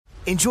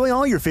Enjoy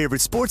all your favorite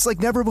sports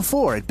like never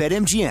before at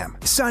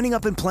BetMGM. Signing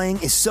up and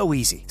playing is so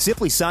easy.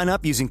 Simply sign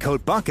up using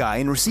code Buckeye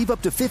and receive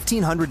up to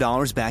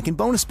 $1,500 back in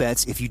bonus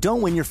bets if you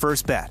don't win your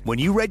first bet. When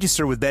you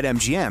register with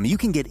BetMGM, you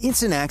can get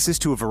instant access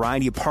to a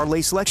variety of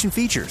parlay selection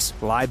features,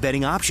 live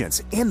betting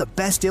options, and the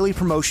best daily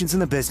promotions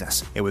in the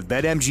business. And with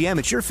BetMGM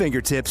at your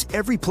fingertips,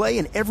 every play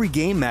and every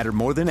game matter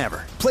more than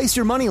ever. Place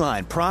your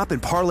moneyline, prop,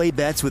 and parlay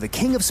bets with the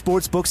king of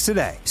sportsbooks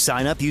today.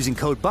 Sign up using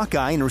code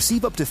Buckeye and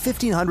receive up to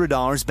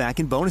 $1,500 back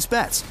in bonus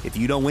bets if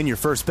you don't win your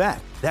first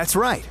bet. That's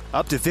right,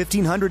 up to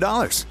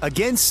 $1,500.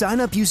 Again, sign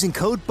up using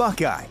code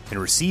Buckeye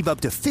and receive up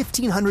to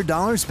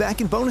 $1,500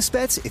 back in bonus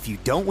bets if you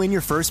don't win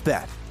your first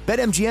bet.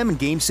 BetMGM and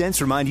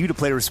GameSense remind you to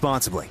play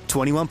responsibly.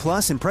 21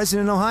 plus and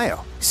present in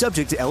Ohio.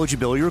 Subject to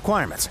eligibility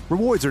requirements.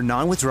 Rewards are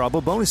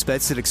non-withdrawable bonus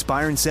bets that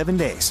expire in 7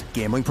 days.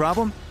 Gambling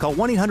problem? Call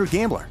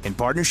 1-800-GAMBLER in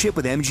partnership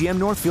with MGM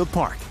Northfield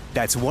Park.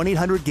 That's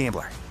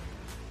 1-800-GAMBLER.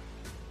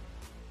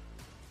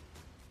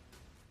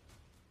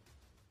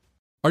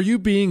 Are you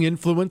being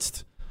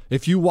influenced?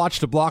 If you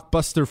watched a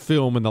blockbuster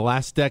film in the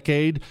last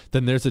decade,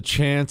 then there's a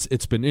chance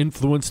it's been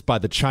influenced by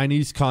the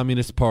Chinese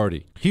Communist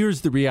Party.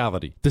 Here's the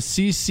reality. The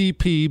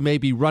CCP may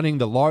be running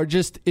the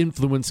largest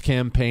influence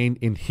campaign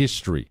in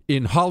history.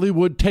 In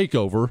Hollywood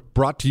Takeover,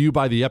 brought to you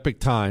by the Epoch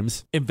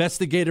Times,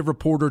 investigative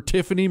reporter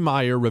Tiffany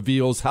Meyer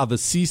reveals how the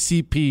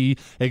CCP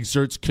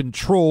exerts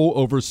control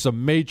over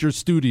some major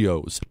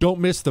studios.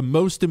 Don't miss the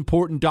most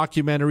important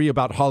documentary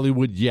about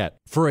Hollywood yet.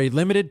 For a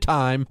limited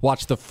time,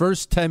 watch the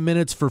first 10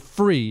 minutes for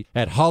free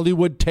at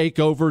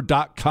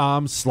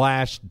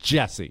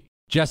HollywoodTakeover.com/Jesse.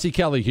 Jesse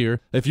Kelly here.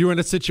 If you're in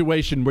a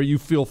situation where you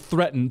feel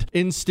threatened,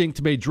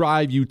 instinct may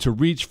drive you to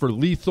reach for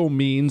lethal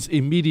means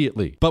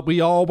immediately. But we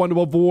all want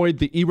to avoid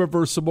the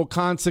irreversible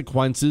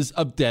consequences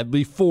of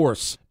deadly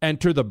force.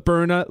 Enter the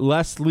Byrna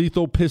less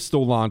lethal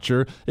pistol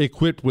launcher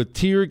equipped with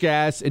tear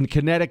gas and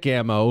kinetic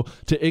ammo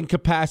to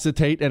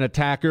incapacitate an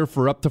attacker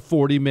for up to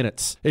 40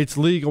 minutes. It's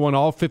legal in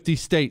all 50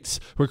 states,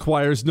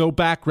 requires no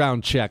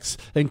background checks,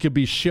 and can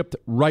be shipped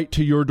right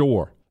to your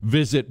door.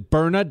 Visit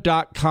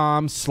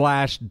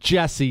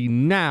Byrna.com/Jesse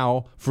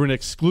now for an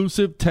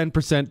exclusive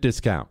 10%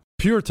 discount.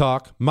 Pure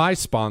Talk, my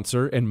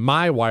sponsor and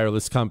my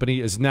wireless company,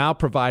 is now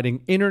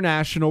providing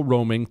international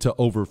roaming to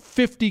over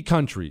 50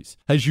 countries.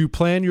 As you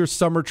plan your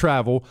summer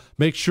travel,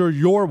 make sure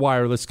your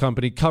wireless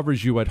company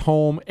covers you at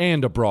home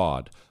and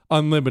abroad.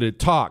 Unlimited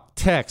talk,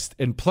 text,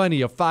 and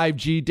plenty of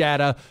 5G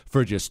data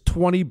for just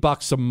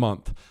 $20 a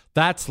month.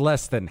 That's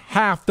less than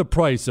half the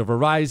price of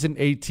Verizon,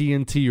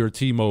 AT&T, or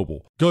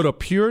T-Mobile. Go to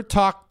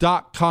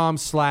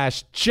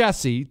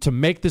puretalk.com/Jesse to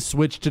make the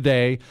switch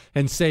today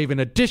and save an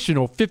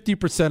additional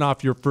 50%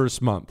 off your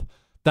first month.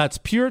 That's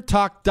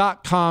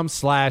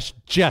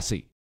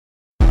puretalk.com/Jesse.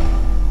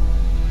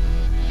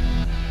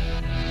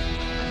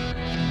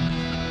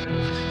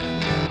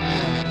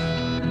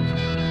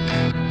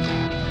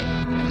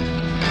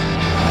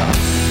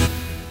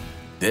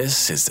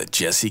 This is the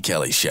Jesse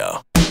Kelly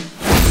Show.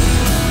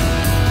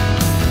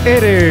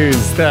 It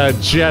is the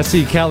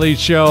Jesse Kelly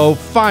Show,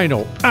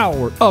 final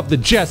hour of the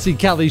Jesse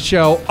Kelly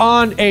Show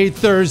on a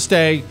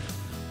Thursday.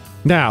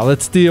 Now,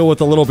 let's deal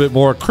with a little bit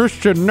more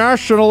Christian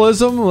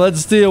nationalism.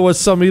 Let's deal with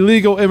some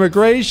illegal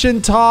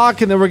immigration talk,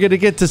 and then we're going to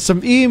get to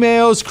some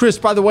emails. Chris,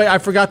 by the way, I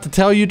forgot to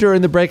tell you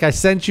during the break, I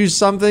sent you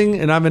something,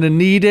 and I'm going to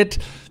need it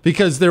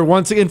because they're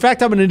in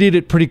fact, I'm going to need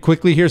it pretty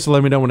quickly here, so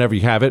let me know whenever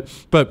you have it.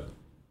 But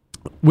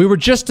we were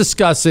just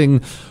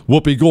discussing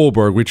Whoopi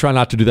Goldberg. We try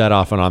not to do that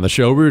often on the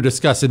show. We were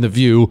discussing The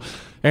View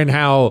and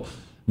how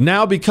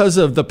now, because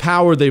of the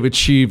power they've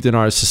achieved in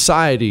our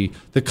society,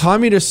 the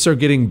communists are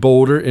getting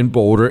bolder and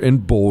bolder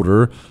and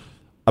bolder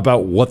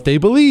about what they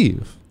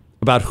believe,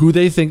 about who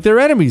they think their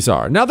enemies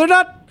are. Now, they're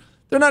not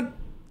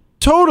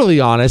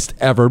totally honest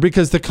ever,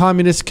 because the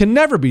communists can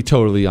never be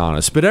totally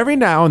honest. But every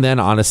now and then,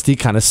 honesty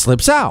kind of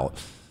slips out.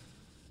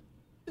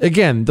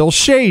 Again, they'll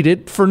shade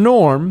it for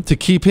Norm to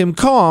keep him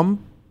calm,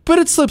 but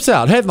it slips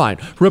out. Headline: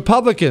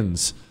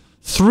 Republicans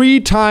 3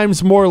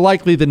 times more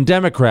likely than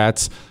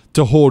Democrats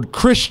to hold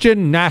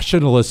Christian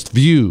nationalist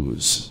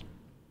views.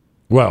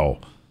 Well,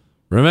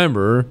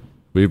 remember,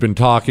 we've been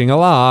talking a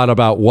lot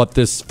about what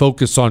this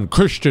focus on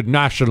Christian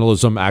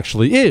nationalism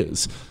actually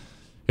is.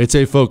 It's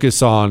a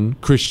focus on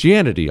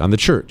Christianity, on the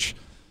church.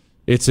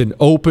 It's an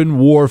open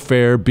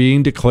warfare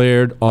being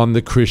declared on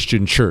the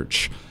Christian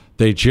church.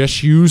 They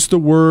just use the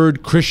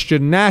word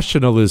Christian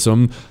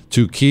nationalism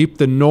to keep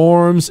the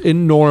norms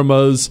and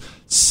normas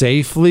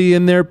safely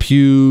in their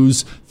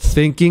pews,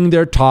 thinking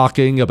they're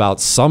talking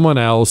about someone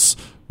else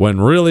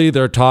when really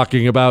they're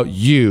talking about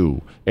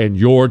you and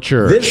your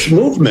church. This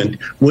movement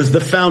was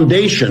the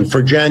foundation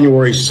for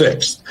January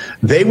 6th.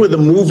 They were the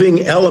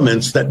moving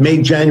elements that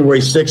made January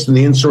 6th and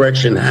the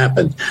insurrection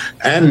happen.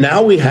 And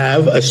now we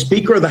have a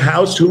Speaker of the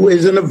House who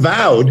is an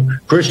avowed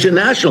Christian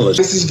nationalist.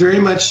 This is very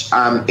much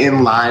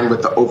in line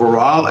with the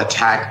overall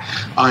attack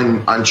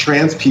on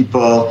trans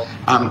people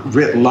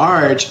writ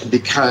large,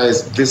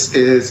 because this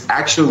is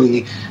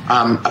actually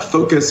a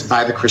focus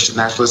by the Christian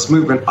nationalist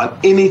movement on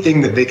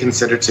anything that they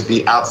consider to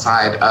be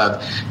outside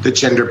of the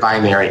gender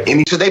binary.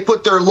 To They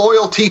put their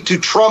loyalty to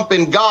Trump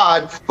and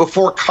God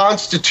before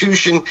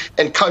Constitution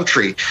and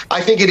country. I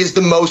think it is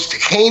the most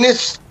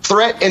heinous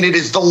threat, and it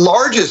is the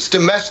largest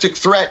domestic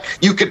threat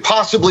you could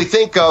possibly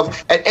think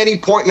of at any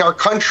point in our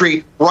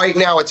country. Right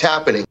now, it's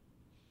happening.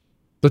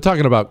 They're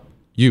talking about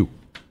you.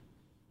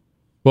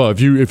 Well, if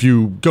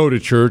you go to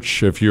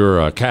church, if you're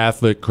a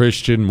Catholic,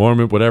 Christian,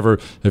 Mormon, whatever,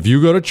 if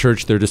you go to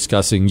church, they're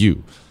discussing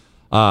you.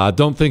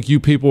 Don't think you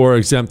people are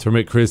exempt from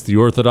it, Chris. The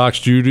Orthodox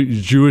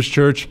Jewish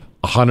Church,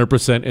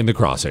 100% in the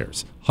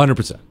crosshairs.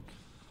 100%.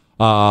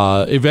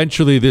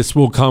 Eventually, this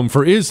will come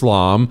for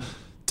Islam,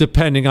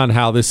 depending on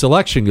how this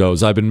election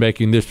goes. I've been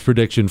making this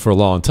prediction for a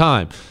long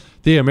time.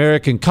 The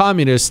American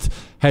communist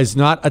has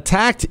not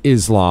attacked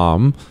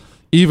Islam,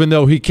 even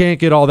though he can't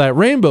get all that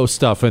rainbow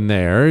stuff in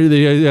there.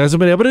 He hasn't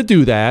been able to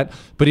do that,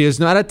 but he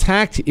has not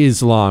attacked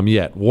Islam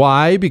yet.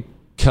 Why?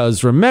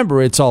 Because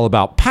remember, it's all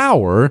about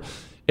power,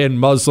 and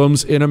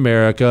Muslims in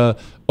America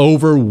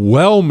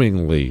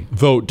overwhelmingly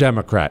vote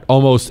Democrat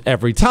almost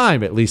every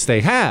time. At least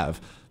they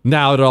have.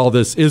 Now that all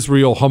this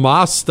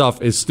Israel-Hamas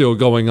stuff is still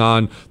going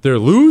on, they're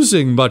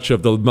losing much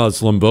of the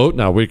Muslim vote.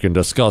 Now, we can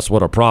discuss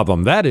what a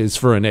problem that is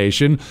for a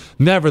nation.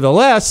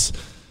 Nevertheless,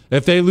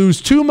 if they lose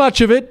too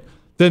much of it,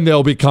 then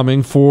they'll be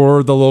coming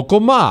for the local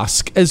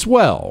mosque as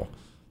well.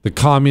 The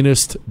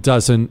communist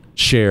doesn't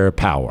share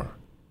power.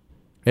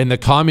 And the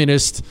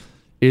communist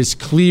is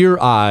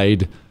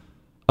clear-eyed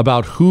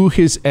about who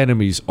his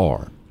enemies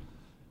are.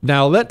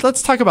 Now,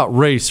 let's talk about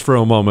race for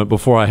a moment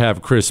before I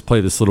have Chris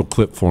play this little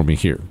clip for me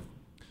here.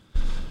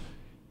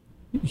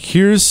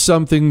 Here's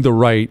something the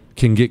right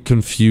can get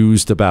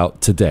confused about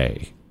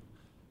today.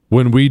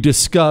 When we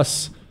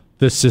discuss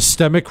the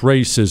systemic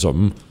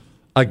racism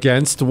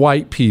against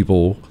white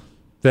people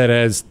that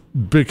has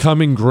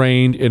become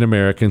ingrained in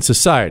American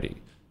society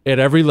at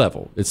every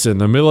level. It's in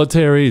the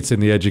military, it's in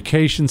the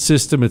education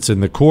system, it's in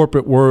the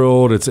corporate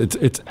world,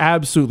 it's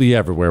absolutely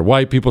everywhere.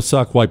 White people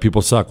suck, white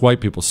people suck,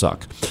 white people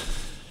suck.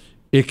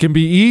 It can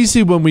be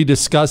easy when we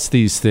discuss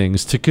these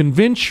things to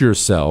convince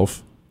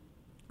yourself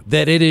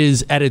that it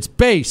is at its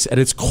base, at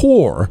its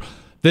core,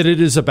 that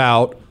it is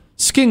about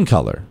skin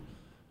color.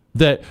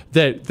 That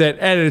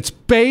at its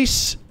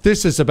base,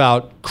 this is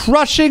about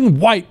crushing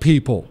white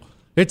people.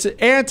 It's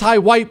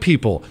anti-white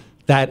people.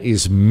 That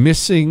is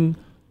missing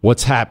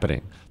what's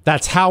happening.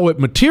 That's how it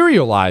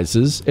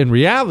materializes. In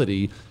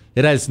reality,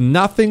 it has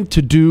nothing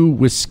to do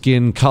with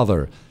skin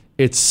color.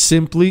 It's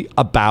simply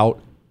about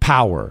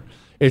power.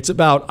 It's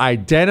about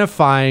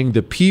identifying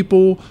the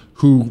people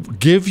who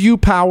give you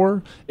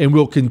power and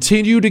will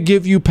continue to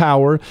give you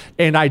power,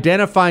 and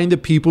identifying the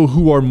people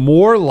who are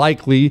more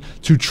likely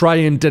to try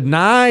and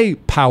deny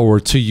power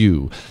to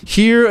you.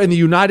 Here in the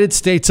United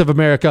States of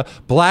America,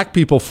 black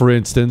people, for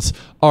instance,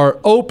 are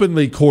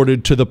openly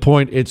courted to the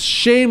point it's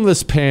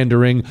shameless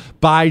pandering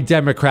by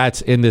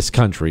Democrats in this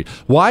country.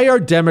 Why are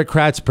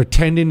Democrats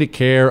pretending to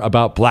care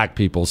about black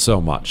people so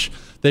much?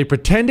 They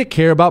pretend to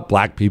care about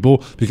black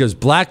people because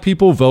black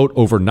people vote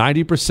over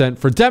 90%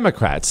 for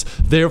Democrats.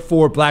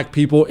 Therefore, black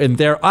people in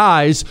their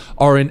eyes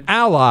are an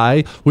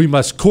ally. We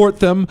must court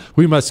them.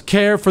 We must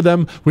care for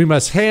them. We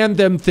must hand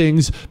them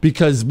things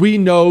because we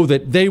know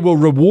that they will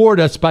reward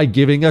us by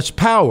giving us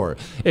power.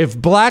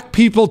 If black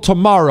people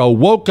tomorrow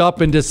woke up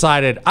and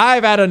decided,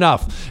 I've had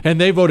enough, and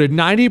they voted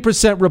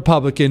 90%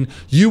 Republican,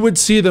 you would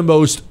see the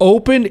most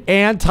open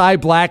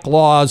anti-black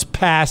laws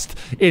passed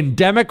in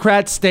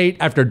Democrat state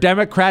after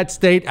Democrat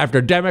state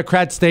after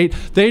Democrat state.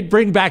 They'd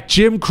bring back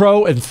Jim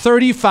Crow in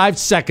 35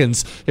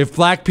 seconds if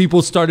black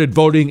people started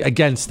voting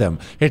against them.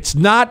 It's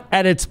not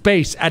at its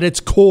base, at its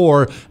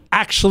core,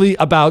 actually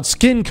about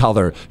skin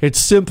color. It's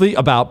simply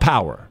about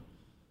power.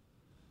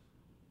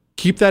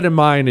 Keep that in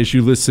mind as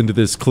you listen to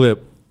this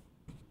clip,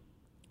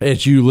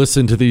 as you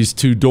listen to these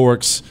two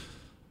dorks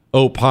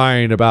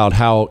opine about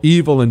how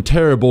evil and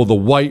terrible the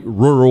white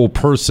rural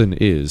person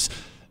is.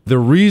 The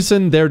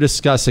reason they're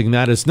discussing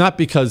that is not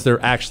because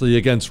they're actually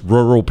against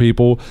rural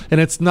people,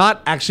 and it's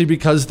not actually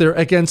because they're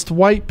against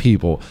white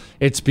people.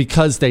 It's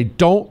because they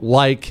don't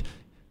like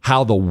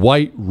how the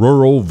white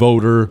rural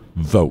voter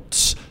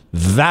votes.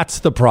 That's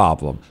the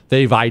problem.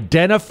 They've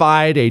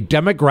identified a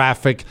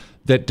demographic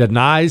that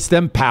denies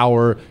them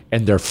power,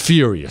 and they're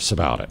furious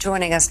about it.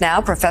 Joining us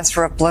now,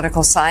 Professor of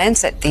Political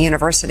Science at the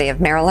University of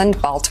Maryland,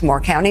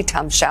 Baltimore County,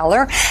 Tom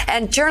Schaller,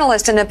 and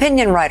journalist and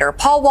opinion writer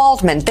Paul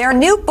Waldman. Their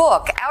new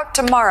book, out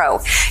tomorrow,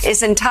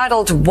 is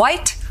entitled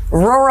White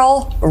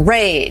Rural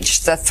Rage,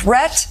 the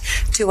Threat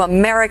to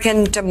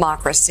American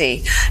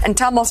Democracy. And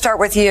Tom, we'll start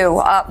with you.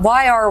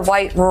 Why are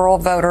white rural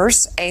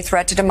voters a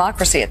threat to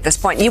democracy at this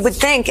point? You would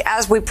think,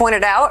 as we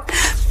pointed out,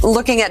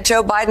 looking at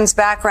Joe Biden's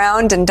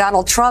background and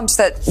Donald Trump's,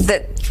 that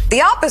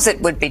the opposite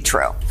would be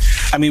true.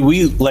 I mean,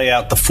 we lay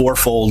out the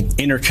fourfold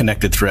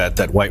interconnected threat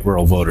that white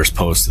rural voters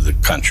pose to the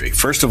country.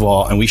 First of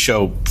all, and we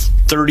show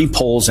 30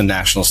 polls and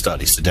national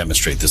studies to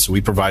demonstrate this, so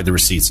we provide the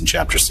receipts in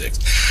Chapter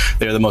 6.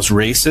 They are the most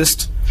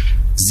racist,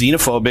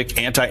 xenophobic,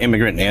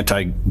 anti-immigrant, and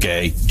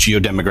anti-gay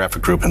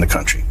geodemographic group in the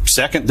country.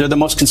 Second, they're the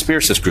most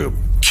conspiracist group.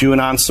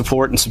 QAnon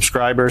support and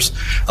subscribers,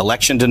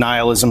 election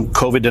denialism,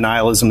 COVID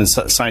denialism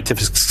and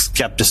scientific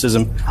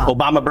skepticism,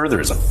 Obama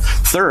birtherism.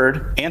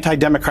 Third,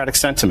 anti-democratic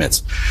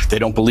sentiments. They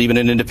don't believe in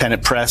an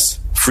independent press,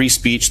 free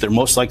speech. They're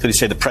most likely to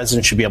say the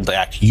president should be able to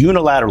act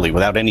unilaterally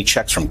without any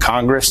checks from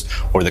Congress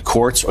or the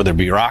courts or the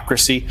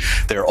bureaucracy.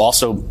 They're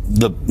also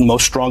the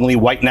most strongly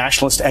white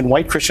nationalist and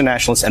white Christian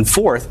nationalists. And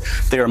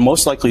fourth, they are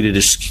most likely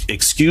to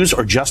excuse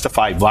or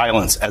justify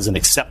violence as an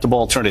acceptable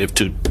alternative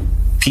to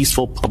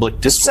peaceful public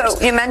discourse.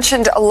 So you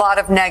mentioned a lot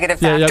of negative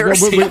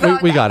factors.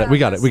 We got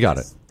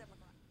it.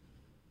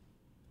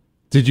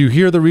 Did you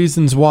hear the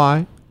reasons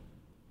why?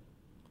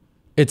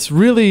 It's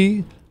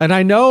really, and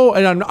I know,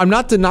 and I'm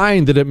not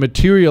denying that it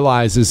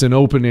materializes in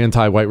open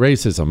anti-white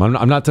racism.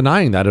 I'm not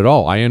denying that at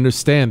all. I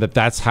understand that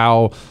that's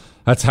how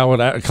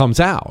it comes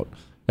out,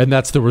 and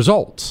that's the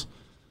results.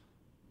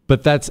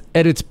 But that's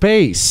at its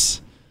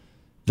base.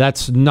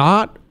 That's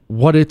not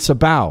what it's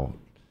about.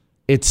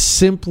 It's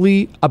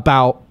simply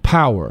about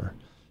power.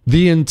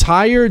 The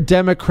entire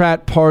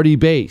Democrat Party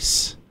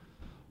base,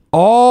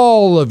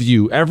 all of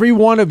you, every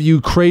one of you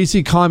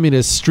crazy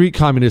communists, street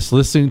communists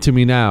listening to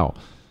me now,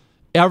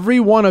 every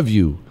one of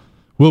you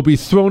will be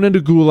thrown into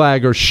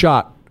gulag or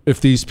shot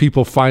if these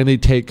people finally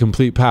take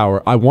complete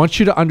power. I want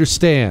you to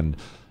understand,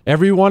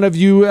 every one of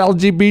you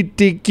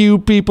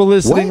LGBTQ people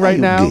listening right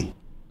now,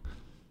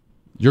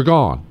 you're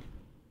gone.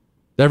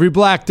 Every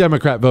black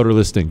Democrat voter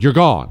listening, you're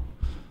gone.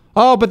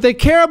 Oh, but they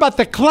care about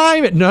the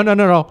climate.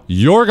 No.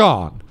 You're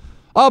gone.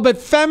 Oh, but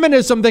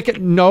feminism, they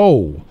can.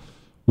 No.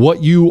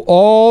 What you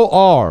all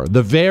are,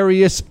 the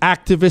various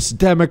activist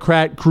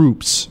Democrat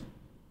groups,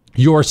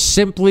 you're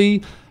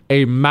simply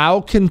a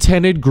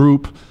malcontented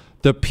group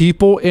the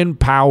people in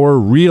power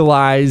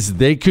realize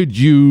they could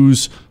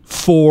use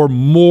for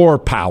more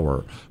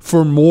power,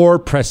 for more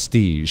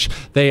prestige.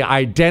 They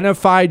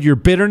identified your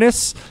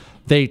bitterness.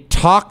 They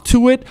talk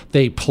to it.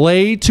 They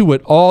play to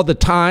it all the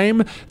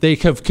time. They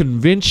have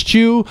convinced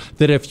you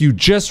that if you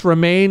just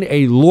remain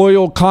a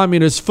loyal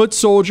communist foot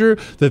soldier,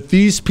 that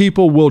these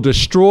people will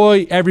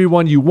destroy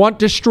everyone you want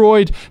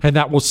destroyed, and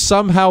that will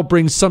somehow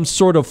bring some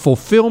sort of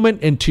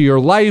fulfillment into your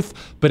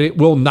life, but it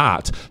will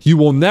not. You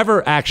will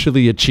never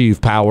actually achieve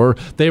power.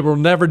 They will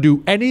never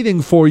do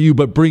anything for you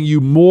but bring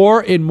you more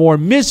and more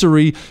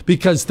misery,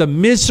 because the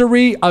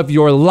misery of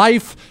your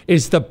life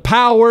is the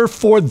power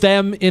for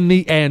them in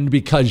the end,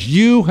 because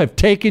you have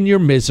taken your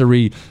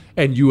misery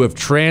and you have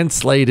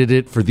translated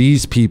it for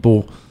these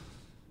people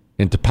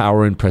into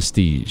power and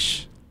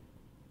prestige.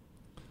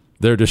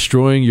 They're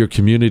destroying your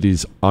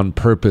communities on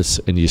purpose,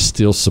 and you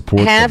still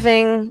support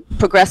having them.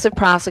 Progressive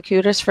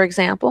prosecutors, for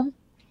example,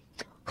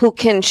 who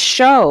can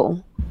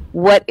show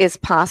what is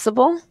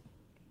possible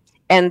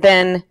and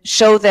then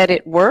show that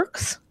it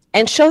works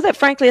and show that,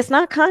 frankly, it's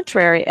not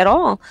contrary at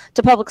all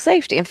to public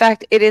safety. In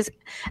fact, it is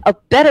a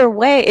better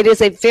way. It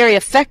is a very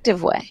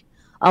effective way,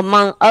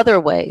 among other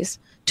ways,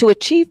 to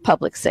achieve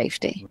public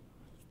safety.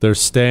 They're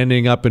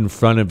standing up in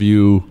front of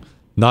you,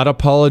 not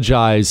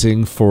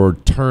apologizing for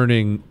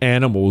turning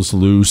animals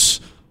loose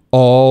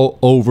all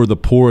over the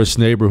poorest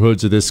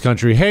neighborhoods of this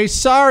country. Hey,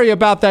 sorry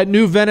about that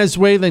new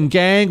Venezuelan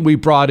gang we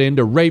brought in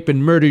to rape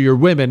and murder your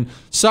women.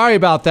 Sorry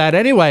about that.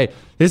 Anyway,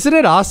 isn't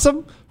it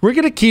awesome? We're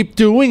going to keep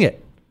doing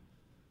it.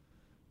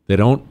 They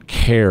don't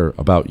care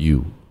about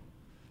you.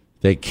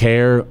 They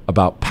care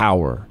about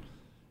power.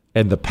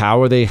 And the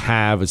power they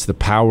have is the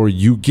power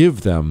you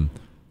give them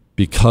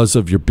because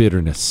of your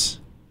bitterness.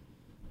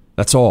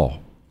 That's all.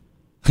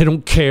 They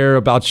don't care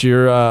about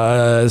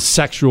your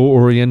sexual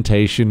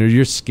orientation or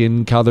your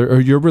skin color or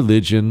your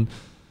religion.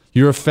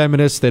 You're a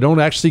feminist. They don't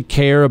actually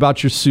care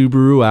about your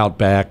Subaru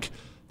Outback.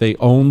 They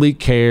only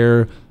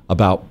care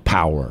about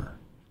power.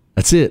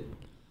 That's it.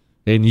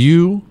 And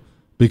you,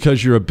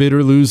 because you're a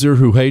bitter loser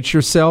who hates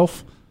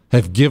yourself,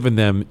 have given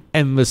them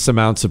endless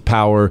amounts of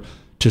power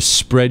to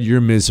spread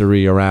your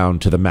misery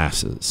around to the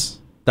masses.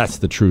 That's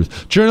the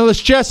truth.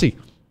 Journalist Jesse,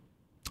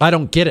 I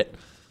don't get it.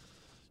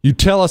 You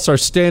tell us our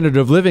standard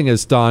of living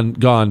has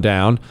gone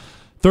down.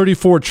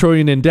 $34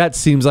 trillion in debt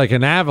seems like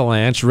an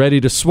avalanche ready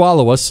to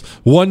swallow us.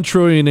 $1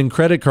 trillion in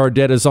credit card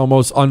debt is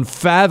almost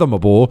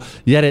unfathomable,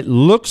 yet it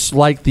looks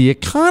like the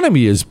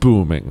economy is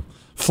booming.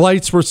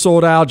 Flights were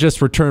sold out,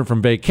 just returned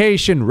from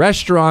vacation.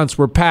 Restaurants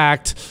were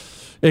packed.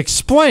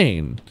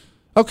 Explain.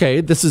 Okay,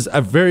 this is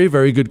a very,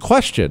 very good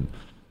question.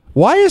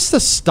 Why is the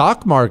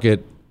stock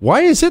market,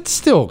 why is it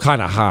still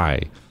kind of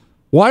high?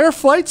 Why are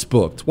flights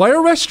booked? Why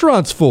are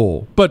restaurants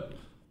full? But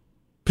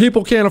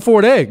people can't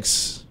afford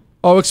eggs.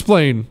 I'll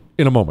explain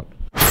in a moment.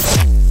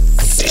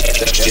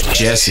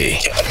 Jesse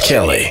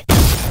Kelly.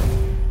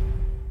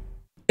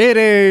 It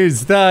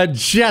is the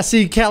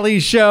Jesse Kelly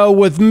Show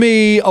with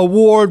me,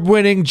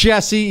 award-winning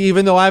Jesse,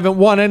 even though I haven't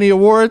won any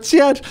awards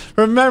yet.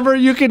 Remember,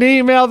 you can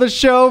email the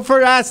show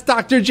for Ask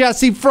Dr.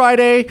 Jesse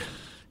Friday.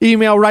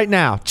 Email right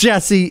now,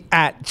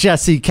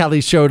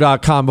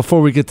 jesse@jessekellyshow.com. Before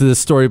we get to this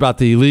story about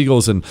the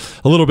illegals and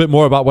a little bit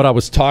more about what I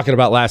was talking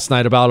about last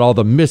night about all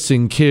the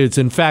missing kids.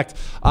 In fact,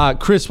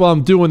 Chris, while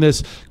I'm doing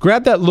this,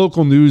 grab that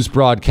local news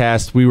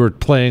broadcast we were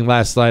playing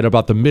last night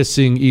about the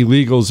missing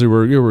illegals who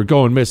were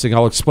going missing.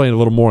 I'll explain a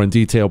little more in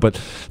detail, but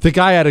the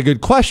guy had a good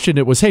question.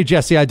 It was, hey,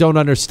 Jesse, I don't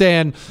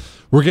understand.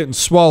 We're getting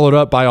swallowed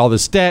up by all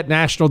this debt,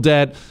 national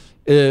debt.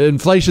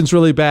 Inflation's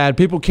really bad.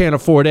 People can't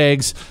afford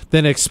eggs.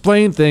 Then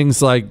explain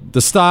things like the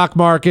stock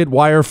market.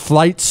 Why are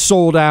flights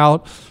sold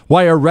out?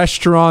 Why are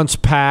restaurants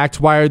packed?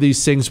 Why are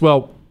these things?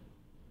 Well,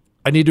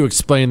 I need to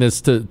explain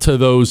this to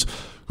those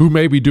who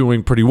may be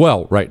doing pretty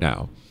well right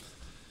now.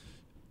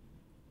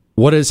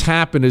 What has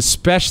happened,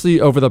 especially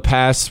over the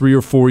past 3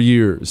 or 4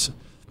 years,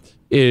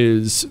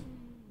 is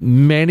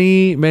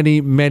many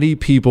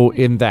people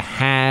in the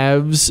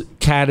haves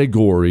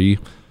category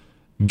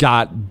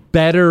got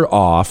better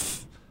off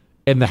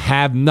and the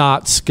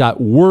have-nots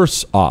got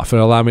worse off.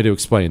 And allow me to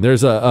explain.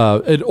 There's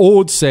an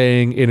old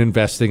saying in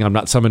investing. I'm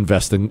not some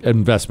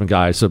investment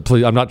guy, so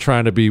please, I'm not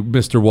trying to be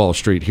Mr. Wall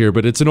Street here,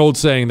 but it's an old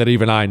saying that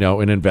even I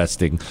know in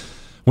investing.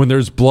 When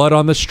there's blood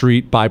on the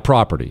street, buy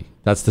property.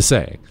 That's the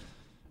saying.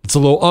 It's a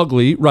little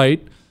ugly,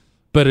 right?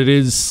 But it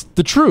is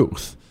the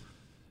truth.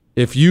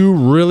 If you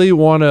really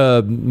want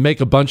to make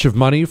a bunch of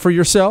money for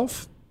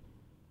yourself,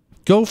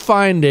 go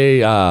find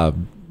a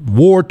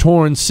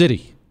war-torn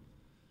city.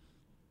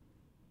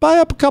 Buy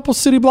up a couple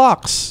city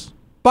blocks.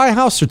 Buy a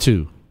house or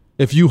two.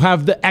 If you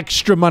have the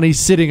extra money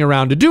sitting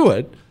around to do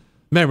it,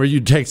 remember,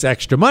 it takes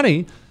extra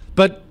money,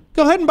 but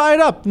go ahead and buy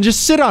it up and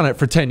just sit on it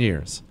for 10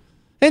 years.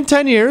 In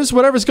 10 years,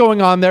 whatever's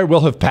going on there will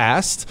have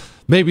passed.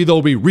 Maybe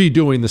they'll be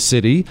redoing the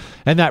city,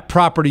 and that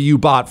property you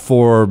bought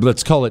for,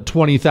 let's call it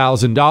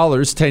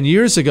 $20,000 10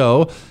 years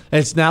ago,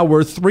 it's now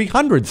worth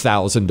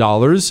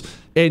 $300,000,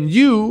 and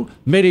you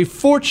made a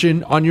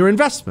fortune on your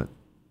investment.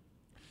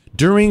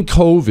 During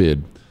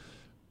COVID,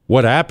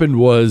 what happened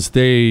was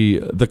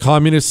the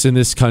communists in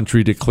this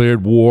country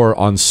declared war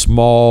on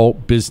small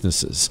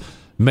businesses.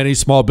 Many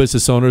small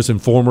business owners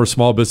and former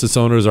small business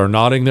owners are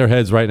nodding their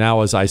heads right now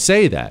as I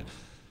say that.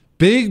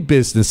 Big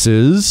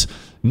businesses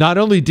not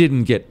only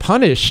didn't get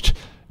punished,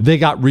 they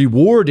got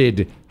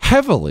rewarded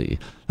heavily.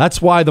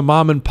 That's why the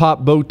mom and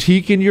pop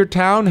boutique in your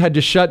town had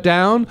to shut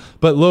down,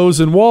 but Lowe's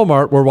and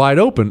Walmart were wide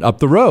open up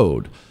the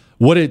road.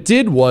 What it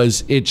did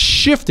was it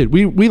shifted.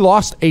 We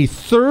lost a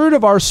third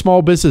of our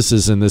small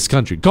businesses in this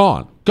country.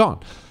 Gone.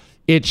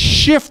 It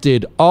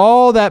shifted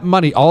all that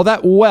money, all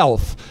that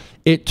wealth.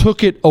 It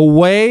took it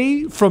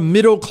away from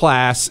middle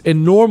class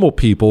and normal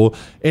people,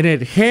 and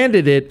it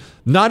handed it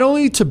not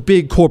only to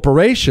big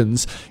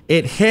corporations,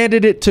 it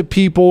handed it to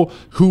people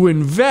who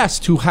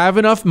invest, who have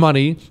enough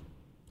money,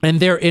 and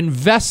they're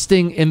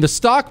investing in the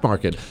stock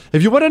market.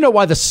 If you want to know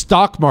why the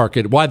stock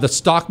market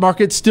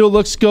still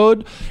looks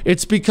good,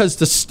 it's because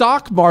the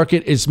stock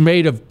market is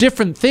made of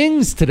different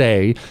things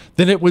today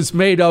than it was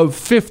made of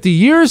 50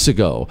 years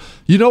ago.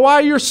 You know why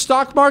your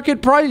stock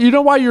market price, you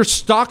know why your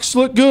stocks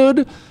look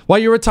good? Why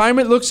your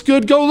retirement looks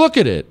good? Go look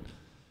at it.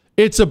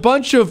 It's a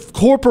bunch of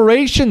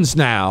corporations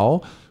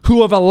now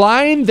who have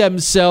aligned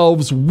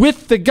themselves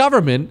with the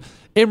government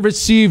and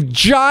received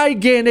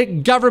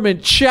gigantic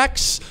government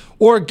checks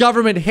or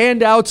government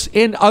handouts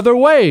in other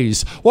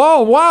ways.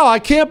 Wow, I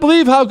can't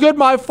believe how good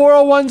my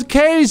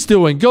 401k is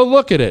doing. Go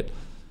look at it.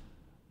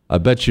 I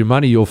bet you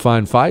money you'll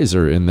find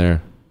Pfizer in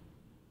there.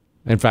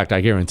 In fact,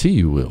 I guarantee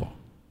you will.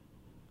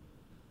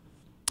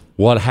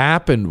 What's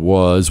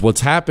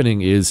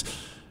happening is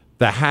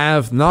the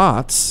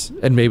have-nots,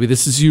 and maybe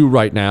this is you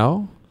right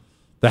now,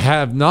 the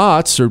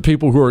have-nots are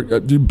people who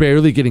are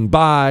barely getting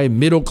by,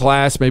 middle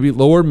class, maybe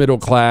lower middle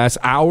class,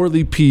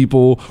 hourly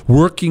people,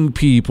 working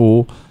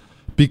people.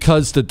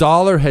 Because the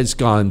dollar has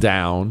gone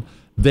down,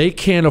 they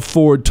can't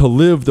afford to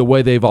live the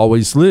way they've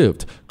always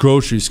lived.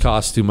 Groceries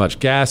cost too much.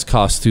 Gas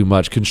costs too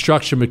much.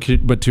 Construction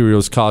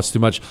materials cost too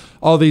much.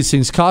 All these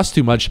things cost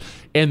too much.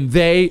 And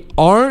they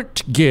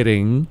aren't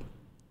getting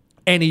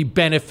any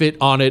benefit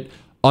on it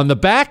on the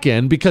back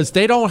end because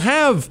they don't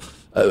have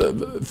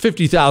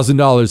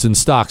 $50,000 in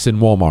stocks in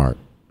Walmart.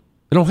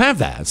 They don't have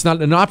that. It's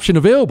not an option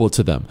available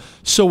to them.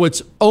 So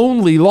it's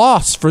only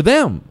loss for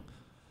them.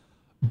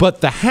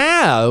 But the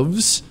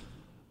haves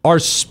are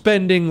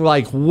spending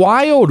like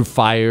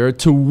wildfire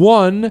to,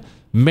 one,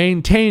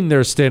 maintain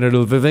their standard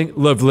of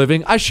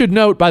living. I should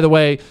note, by the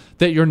way,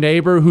 that your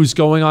neighbor who's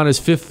going on his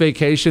 5th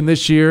vacation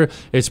this year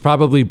is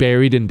probably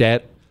buried in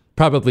debt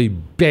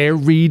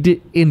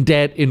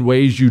in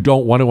ways you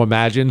don't want to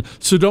imagine.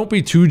 So don't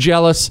be too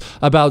jealous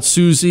about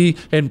Susie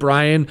and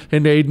Brian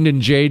and Aiden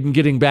and Jaden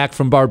getting back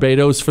from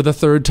Barbados for the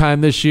 3rd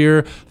time this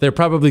year. They're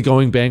probably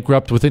going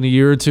bankrupt within a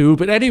year or two.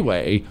 But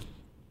anyway,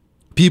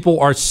 people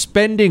are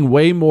spending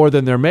way more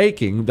than they're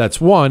making. That's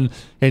one.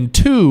 And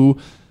two,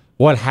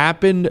 What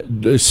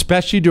happened,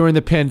 especially during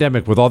the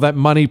pandemic with all that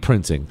money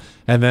printing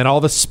and then all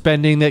the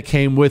spending that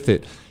came with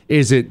it,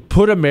 is it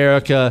put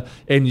America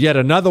in yet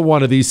another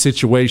one of these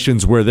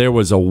situations where there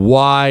was a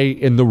Y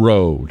in the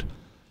road.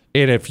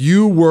 And if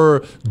you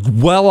were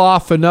well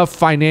off enough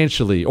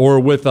financially or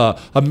with a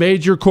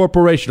major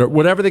corporation or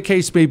whatever the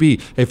case may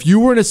be, if you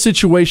were in a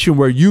situation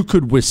where you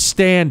could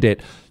withstand it,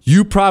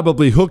 you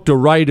probably hooked a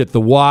right at the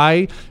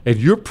Y, and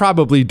you're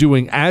probably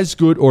doing as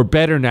good or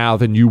better now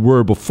than you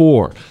were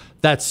before.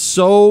 That's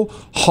so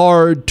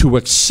hard to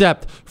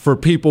accept for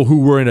people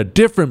who were in a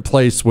different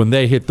place when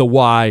they hit the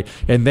Y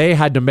and they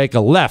had to make a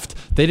left.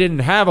 They didn't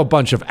have a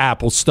bunch of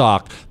Apple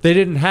stock. They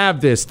didn't have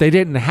this. They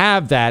didn't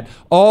have that.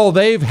 All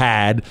they've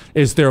had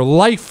is their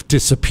life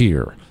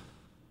disappear.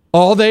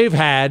 All they've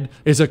had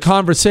is a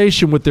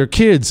conversation with their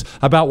kids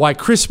about why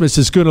Christmas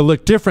is going to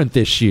look different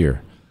this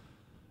year,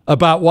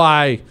 about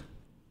why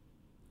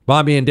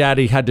mommy and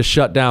daddy had to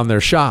shut down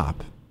their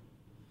shop,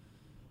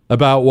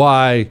 about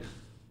why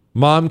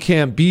mom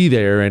can't be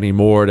there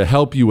anymore to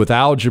help you with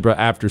algebra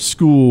after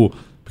school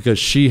because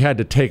she had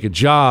to take a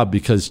job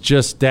because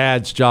just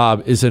dad's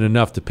job isn't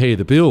enough to pay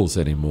the bills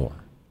anymore.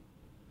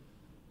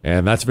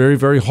 And that's very,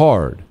 very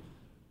hard.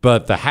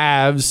 But the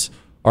haves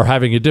are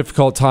having a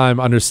difficult time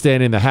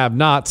understanding the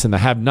have-nots, and the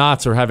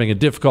have-nots are having a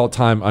difficult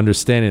time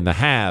understanding the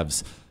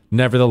haves.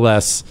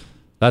 Nevertheless,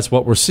 that's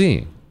what we're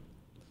seeing.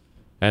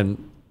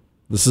 And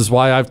this is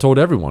why I've told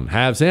everyone,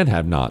 haves and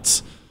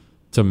have-nots,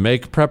 to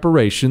make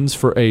preparations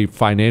for a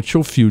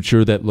financial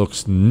future that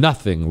looks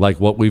nothing like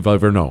what we've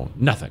ever known.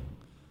 Nothing.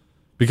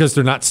 Because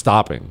they're not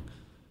stopping.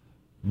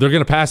 They're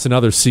going to pass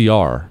another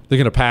CR. They're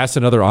going to pass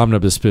another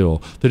omnibus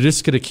bill. They're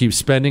just going to keep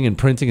spending and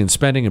printing and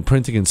spending and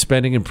printing and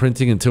spending and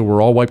printing until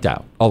we're all wiped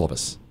out. All of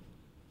us.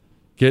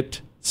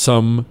 Get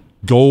some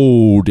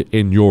gold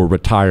in your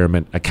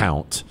retirement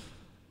account.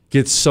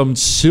 Get some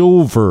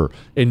silver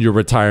in your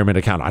retirement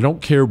account. I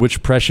don't care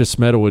which precious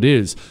metal it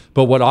is,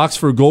 but what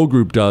Oxford Gold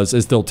Group does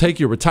is they'll take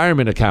your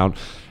retirement account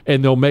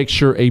and they'll make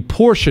sure a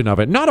portion of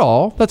it, not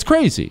all, that's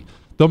crazy.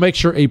 They'll make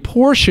sure a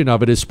portion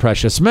of it is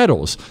precious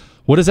metals.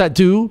 What does that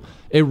do?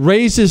 It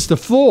raises the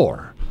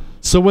floor.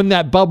 So when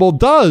that bubble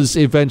does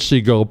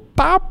eventually go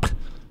pop,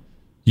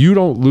 you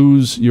don't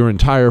lose your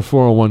entire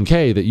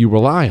 401k that you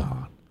rely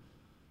on.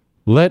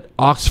 Let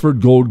Oxford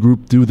Gold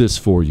Group do this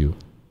for you.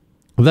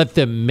 Let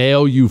them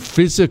mail you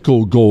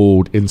physical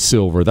gold and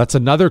silver. That's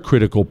another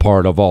critical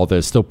part of all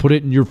this. They'll put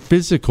it in your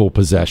physical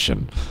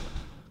possession.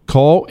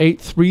 Call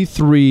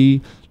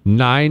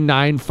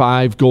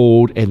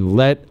 833-995-GOLD and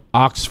let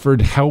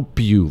Oxford help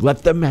you.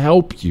 Let them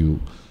help you.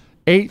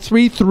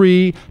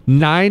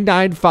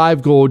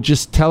 833-995-GOLD.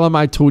 Just tell them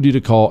I told you to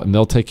call and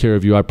they'll take care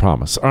of you, I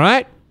promise. All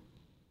right?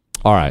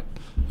 All right.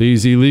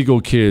 These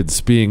illegal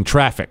kids being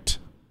trafficked.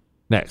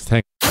 Next.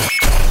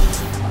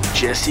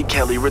 Jesse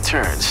Kelly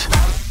returns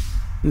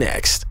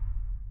next.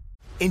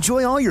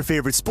 Enjoy all your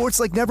favorite sports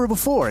like never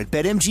before at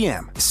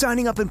BetMGM.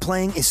 Signing up and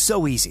playing is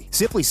so easy.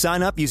 Simply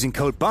sign up using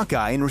code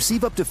Buckeye and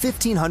receive up to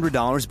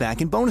 $1,500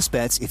 back in bonus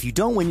bets if you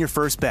don't win your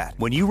first bet.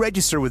 When you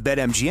register with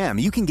BetMGM,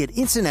 you can get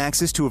instant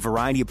access to a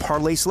variety of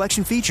parlay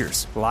selection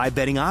features, live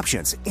betting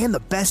options, and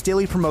the best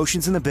daily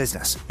promotions in the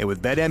business. And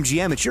with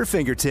BetMGM at your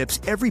fingertips,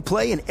 every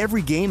play and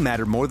every game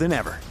matter more than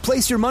ever.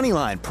 Place your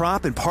moneyline,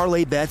 prop, and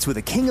parlay bets with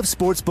the king of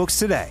sportsbooks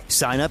today.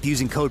 Sign up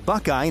using code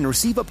Buckeye and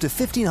receive up to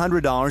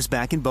 $1,500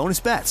 back in bonus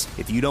bets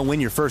if you don't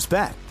win your first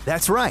bet.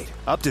 That's right,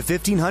 up to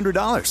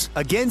 $1,500.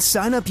 Again,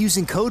 sign up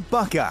using code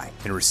Buckeye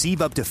and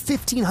receive up to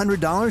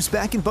 $1,500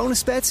 back in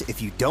bonus bets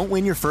if you don't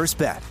win your first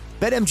bet.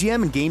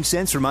 BetMGM and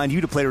GameSense remind you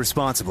to play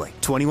responsibly.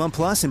 21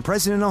 plus and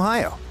present in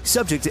Ohio.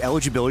 Subject to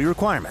eligibility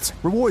requirements.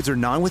 Rewards are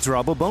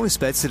non-withdrawable bonus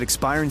bets that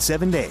expire in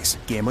 7 days.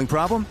 Gambling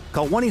problem?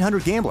 Call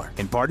 1-800-GAMBLER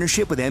in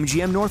partnership with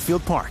MGM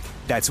Northfield Park.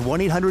 That's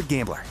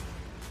 1-800-GAMBLER.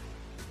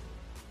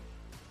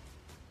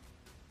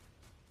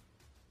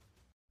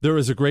 There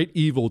is a great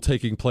evil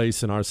taking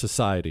place in our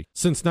society.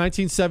 Since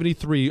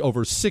 1973,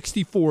 over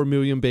 64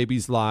 million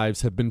babies'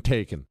 lives have been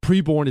taken.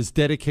 Preborn is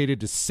dedicated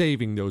to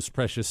saving those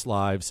precious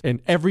lives,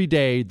 and every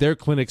day their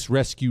clinics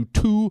rescue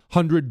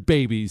 200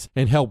 babies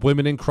and help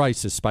women in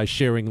crisis by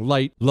sharing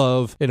light,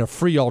 love, and a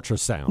free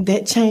ultrasound.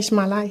 That changed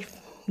my life.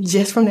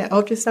 Just from that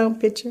ultrasound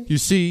picture. You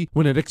see,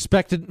 when an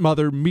expectant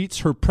mother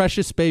meets her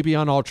precious baby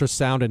on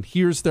ultrasound and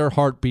hears their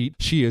heartbeat,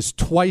 she is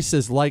twice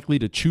as likely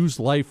to choose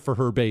life for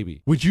her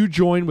baby. Would you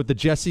join with the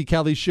Jesse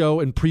Kelly Show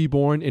and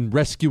Preborn in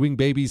rescuing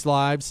babies'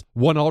 lives?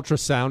 One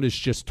ultrasound is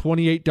just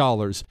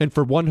 $28, and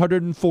for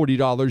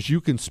 $140,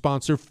 you can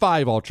sponsor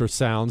 5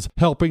 ultrasounds,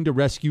 helping to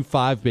rescue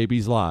 5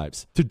 babies'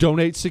 lives. To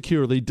donate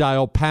securely,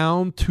 dial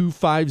pound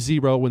 250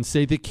 and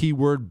say the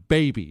keyword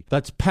baby.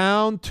 That's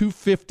pound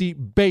 250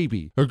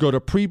 baby, or go to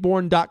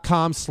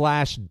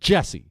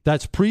preborn.com/Jesse.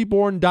 That's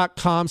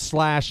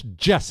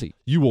preborn.com/Jesse.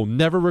 You will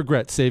never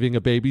regret saving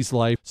a baby's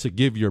life, so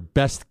give your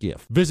best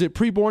gift. Visit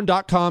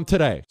preborn.com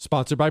today.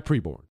 Sponsored by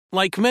Preborn.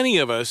 Like many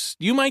of us,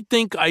 you might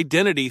think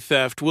identity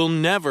theft will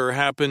never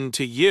happen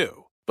to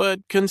you.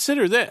 But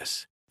consider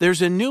this.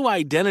 There's a new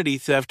identity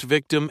theft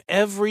victim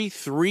every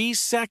 3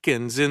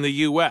 seconds in the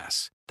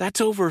U.S. That's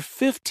over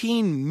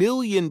 15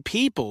 million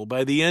people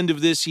by the end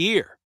of this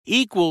year,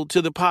 equal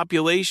to the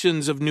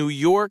populations of New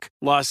York,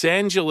 Los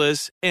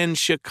Angeles, and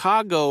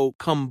Chicago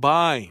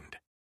combined.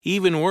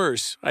 Even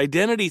worse,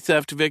 identity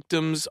theft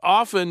victims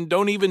often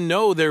don't even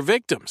know they're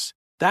victims.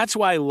 That's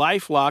why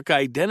LifeLock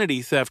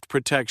Identity Theft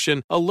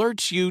Protection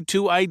alerts you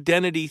to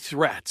identity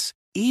threats,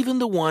 even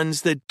the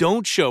ones that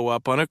don't show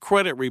up on a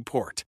credit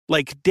report,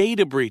 like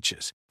data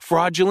breaches,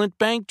 fraudulent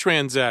bank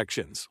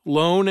transactions,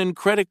 loan and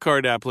credit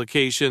card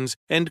applications,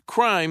 and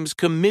crimes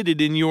committed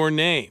in your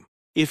name.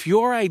 If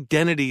your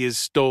identity is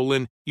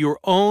stolen, your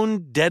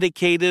own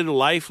dedicated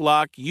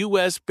LifeLock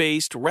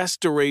U.S.-based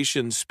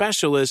restoration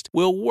specialist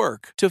will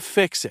work to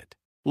fix it.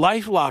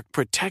 LifeLock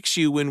protects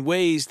you in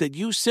ways that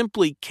you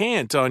simply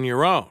can't on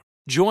your own.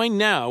 Join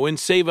now and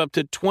save up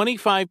to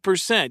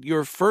 25%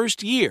 your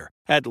first year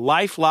at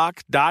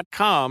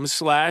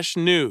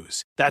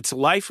LifeLock.com/news. That's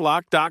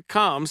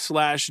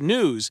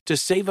LifeLock.com/news to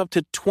save up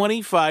to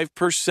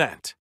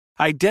 25%.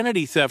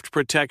 Identity theft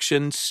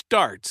protection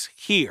starts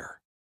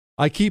here.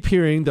 I keep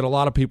hearing that a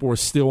lot of people are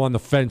still on the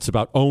fence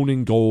about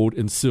owning gold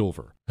and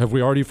silver. Have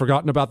we already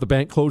forgotten about the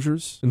bank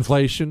closures,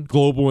 inflation,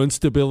 global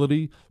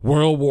instability,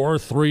 World War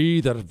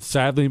III that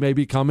sadly may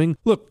be coming?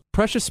 Look,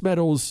 precious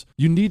metals,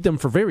 you need them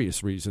for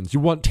various reasons. You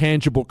want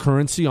tangible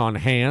currency on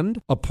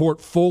hand, a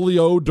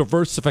portfolio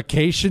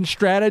diversification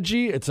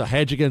strategy. It's a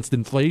hedge against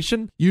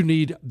inflation. You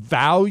need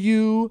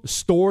value,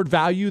 stored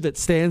value that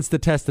stands the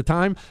test of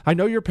time. I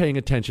know you're paying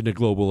attention to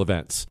global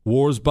events.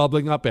 Wars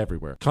bubbling up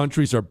everywhere.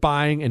 Countries are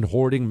buying and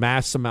hoarding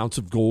mass amounts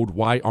of gold.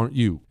 Why aren't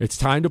you? It's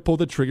time to pull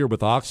the trigger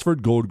with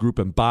Oxford Gold Group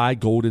and buy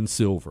gold and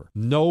silver.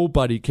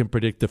 Nobody can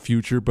predict the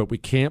future, but we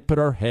can't put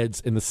our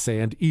heads in the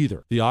sand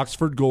either. The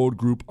Oxford Gold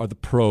Group are the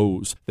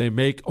pros. They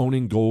make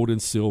owning gold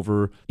and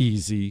silver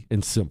easy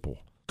and simple.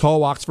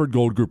 Call Oxford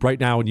Gold Group right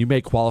now and you may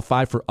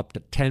qualify for up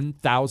to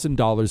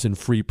 $10,000 in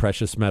free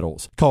precious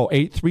metals. Call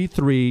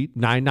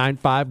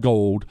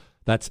 833-995-GOLD.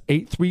 That's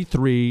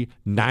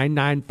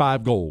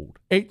 833-995-GOLD.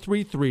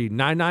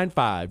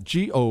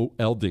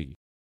 833-995-GOLD.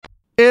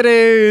 It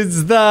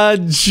is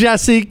the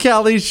Jesse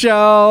Kelly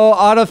Show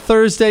on a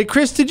Thursday.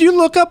 Chris, did you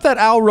look up that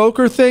Al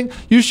Roker thing?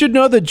 You should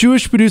know that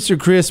Jewish producer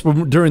Chris,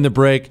 during the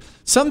break,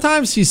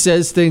 sometimes he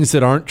says things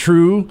that aren't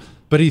true,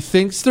 but he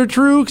thinks they're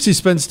true because he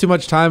spends too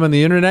much time on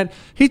the internet.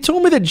 He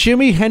told me that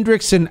Jimi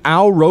Hendrix and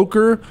Al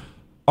Roker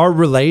are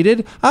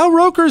related. Al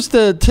Roker's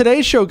the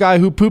Today Show guy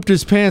who pooped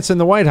his pants in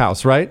the White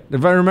House, right?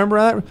 If I remember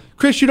that.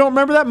 Chris, you don't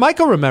remember that?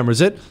 Michael remembers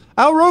it.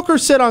 Al Roker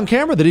said on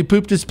camera that he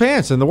pooped his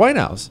pants in the White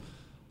House.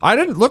 I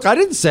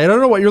didn't say it. I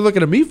don't know what you're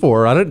looking at me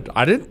for. It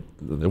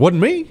wasn't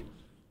me.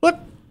 Look,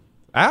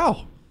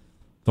 Al,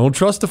 don't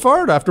trust a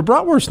fart after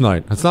bratwurst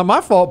night. It's not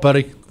my fault,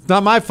 buddy. It's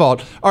not my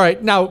fault. All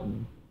right, now,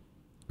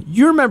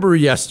 you remember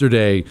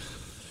yesterday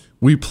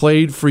we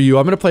played for you.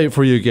 I'm going to play it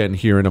for you again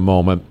here in a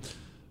moment.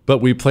 But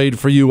we played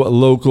for you a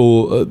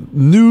local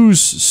news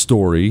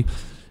story.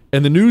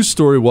 And the news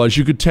story was,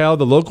 you could tell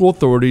the local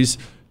authorities,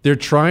 they're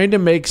trying to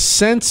make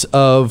sense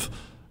of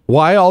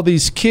why all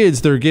these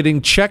kids, they're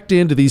getting checked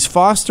into these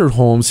foster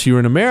homes here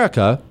in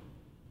America,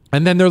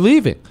 and then they're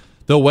leaving.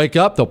 They'll wake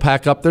up, they'll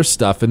pack up their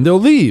stuff, and they'll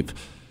leave.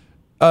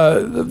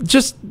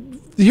 Just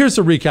here's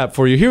a recap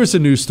for you. Here's a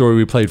news story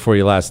we played for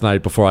you last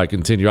night before I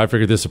continue. I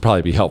figured this would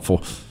probably be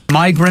helpful.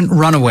 Migrant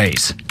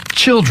runaways.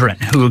 Children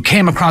who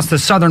came across the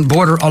southern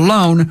border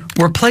alone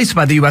were placed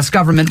by the U.S.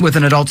 government with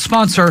an adult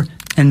sponsor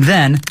and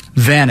then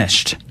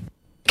vanished.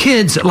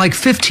 Kids like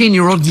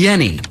 15-year-old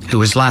Yenny, who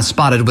was last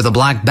spotted with a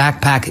black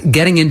backpack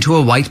getting into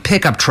a white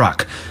pickup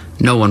truck.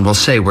 No one will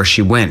say where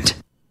she went.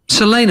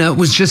 Selena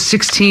was just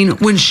 16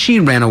 when she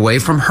ran away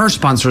from her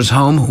sponsor's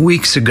home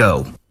weeks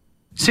ago.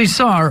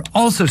 Cesar,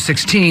 also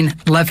 16,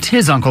 left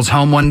his uncle's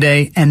home one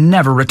day and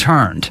never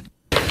returned.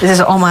 This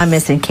is all my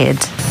missing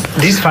kids.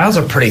 These files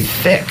are pretty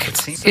thick.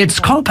 It's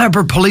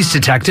Culpeper Police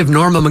Detective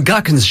Norma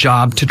McGuckin's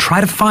job to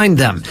try to find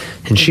them.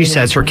 And she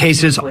says her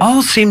cases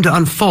all seem to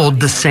unfold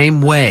the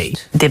same way.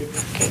 The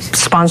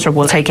sponsor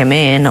will take him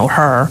in, or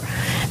her,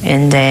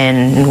 and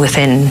then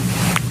within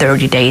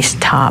 30 days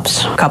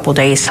tops, a couple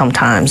days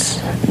sometimes,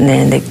 and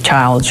then the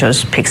child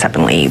just picks up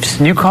and leaves.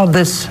 You called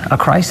this a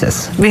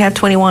crisis. We have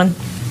 21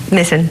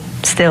 missing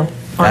still.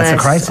 That's a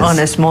crisis. On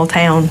a small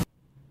town.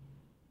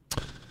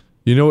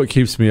 You know what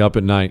keeps me up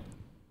at night?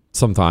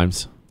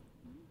 Sometimes.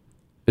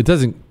 It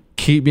doesn't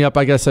keep me up,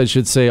 I guess I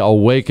should say. I'll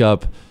wake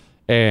up,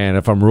 and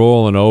if I'm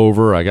rolling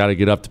over, I got to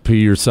get up to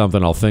pee or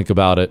something, I'll think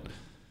about it.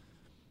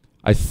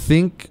 I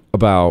think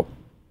about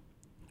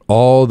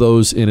all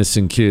those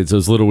innocent kids,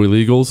 those little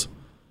illegals,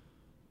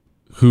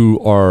 who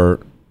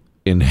are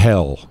in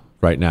hell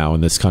right now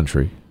in this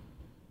country.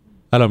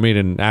 I don't mean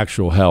in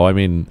actual hell. I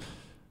mean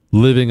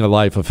living a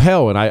life of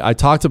hell. And I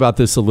talked about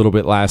this a little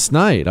bit last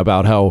night,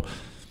 about how,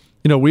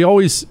 you know,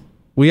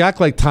 we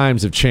act like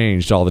times have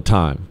changed all the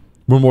time.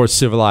 We're more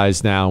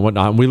civilized now and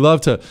whatnot. And we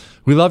love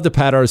to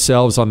pat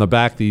ourselves on the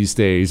back these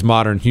days,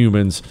 modern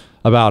humans,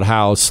 about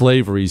how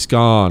slavery's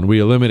gone. We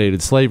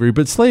eliminated slavery,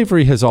 but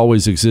slavery has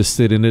always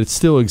existed and it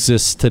still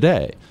exists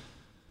today.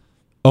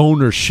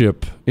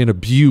 Ownership and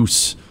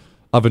abuse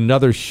of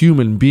another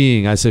human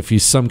being as if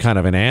he's some kind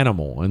of an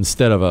animal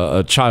instead of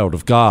a child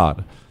of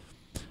God.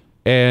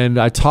 And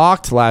I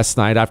talked last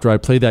night after I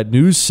played that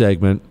news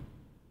segment.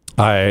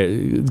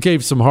 I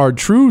gave some hard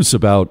truths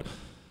about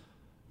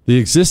the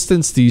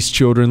existence these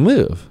children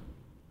live.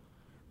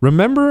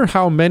 Remember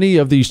how many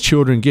of these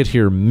children get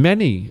here?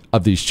 Many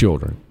of these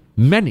children,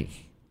 many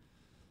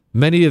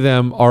of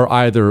them are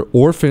either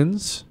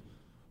orphans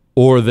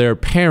or their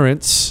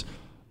parents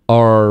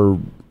are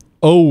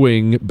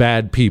owing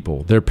bad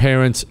people. Their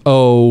parents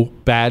owe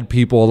bad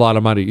people a lot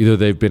of money. Either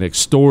they've been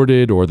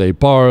extorted or they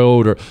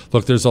borrowed. Or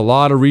look, there's a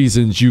lot of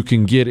reasons you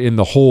can get in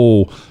the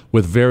hole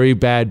with very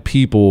bad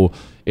people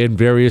in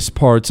various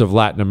parts of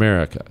Latin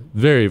America.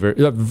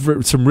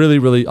 Some really,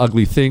 really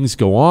ugly things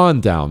go on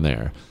down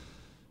there.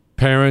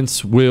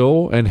 Parents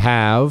will and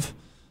have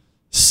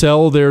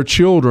sell their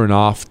children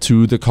off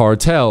to the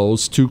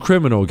cartels, to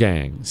criminal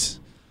gangs.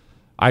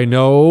 I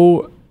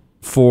know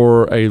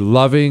for a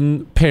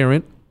loving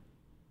parent,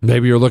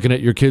 maybe you're looking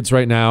at your kids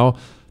right now,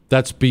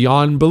 that's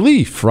beyond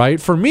belief, right?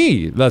 For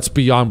me, that's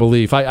beyond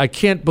belief. I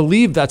can't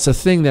believe that's a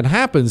thing that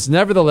happens.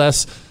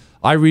 Nevertheless,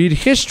 I read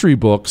history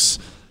books,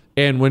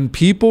 and when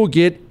people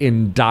get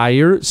in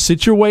dire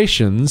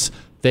situations,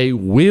 they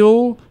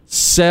will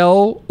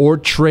sell or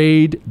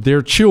trade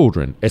their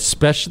children,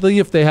 especially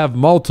if they have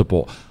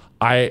multiple.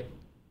 I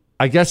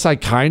guess I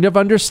kind of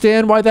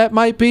understand why that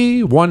might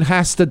be. One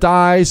has to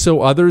die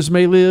so others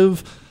may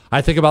live.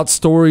 I think about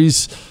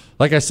stories,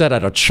 like I said,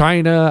 out of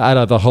China, out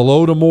of the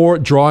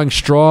Holodomor, drawing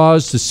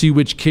straws to see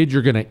which kid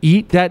you're going to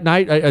eat that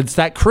night. It's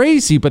that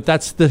crazy, but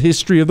that's the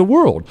history of the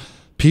world.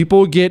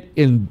 People get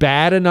in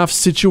bad enough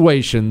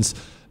situations,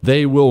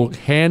 they will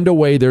hand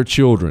away their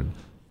children,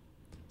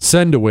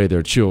 send away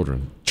their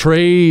children,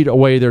 trade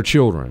away their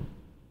children.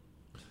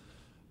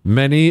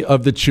 Many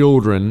of the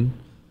children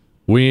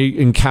we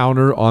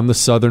encounter on the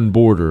southern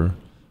border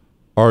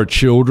are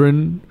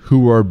children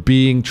who are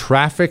being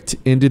trafficked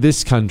into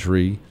this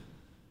country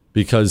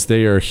because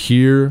they are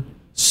here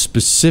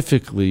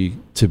specifically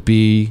to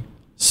be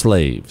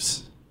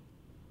slaves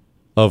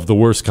of the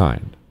worst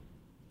kind,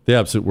 the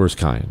absolute worst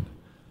kind.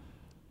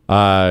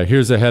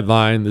 Here's a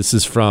headline. This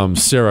is from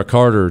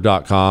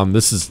sarahcarter.com.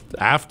 This is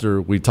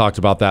after we talked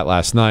about that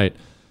last night.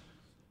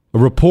 A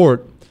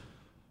report: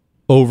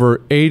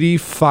 over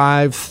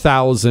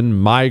 85,000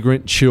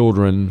 migrant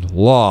children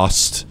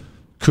lost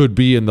could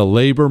be in the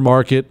labor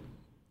market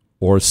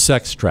or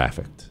sex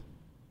trafficked.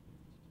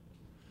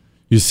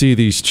 You see,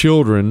 these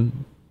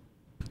children,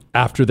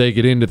 after they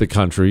get into the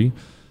country,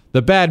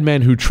 the bad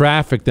men who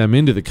traffic them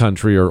into the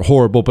country are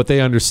horrible, but they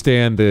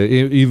understand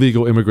the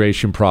illegal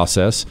immigration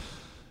process.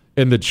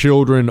 And the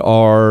children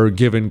are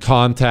given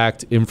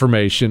contact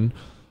information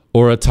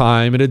or a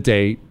time and a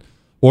date,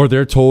 or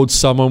they're told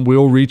someone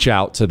will reach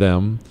out to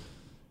them.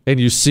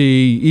 And you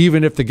see,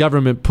 even if the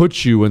government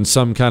puts you in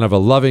some kind of a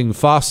loving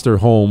foster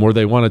home where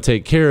they want to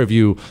take care of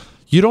you,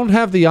 you don't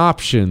have the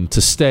option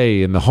to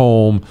stay in the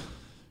home,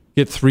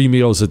 get 3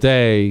 meals a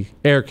day,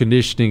 air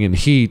conditioning and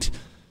heat,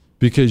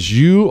 because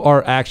you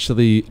are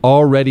actually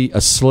already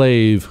a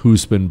slave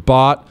who's been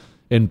bought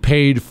and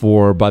paid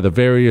for by the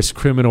various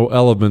criminal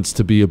elements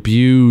to be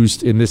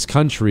abused in this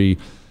country.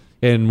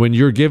 And when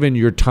you're given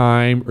your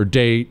time or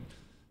date,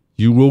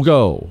 you will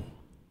go.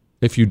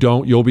 If you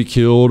don't, you'll be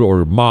killed,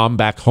 or mom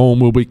back home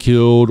will be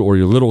killed, or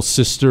your little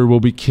sister will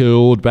be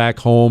killed back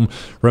home.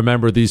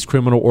 Remember, these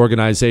criminal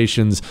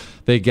organizations,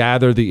 they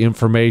gather the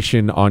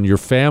information on your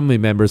family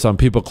members, on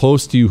people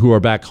close to you who are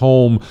back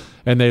home,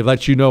 and they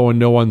let you know in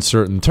no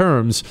uncertain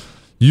terms,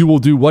 you will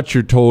do what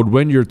you're told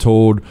when you're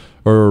told,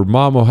 or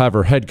mom will have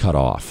her head cut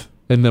off,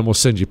 and then we'll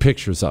send you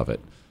pictures of it.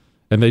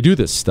 And they do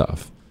this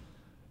stuff.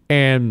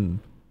 And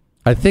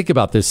I think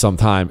about this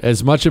sometime.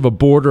 As much of a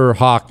border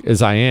hawk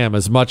as I am,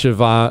 as much as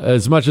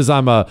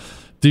I'm a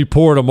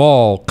deport them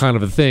all kind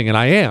of a thing, and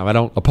I am. I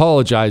don't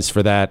apologize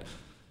for that.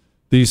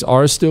 These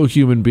are still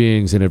human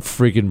beings, and it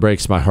freaking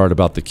breaks my heart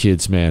about the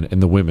kids, man,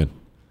 and the women.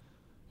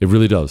 It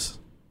really does.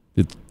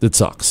 It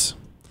sucks.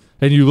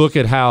 And you look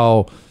at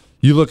how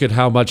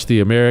much the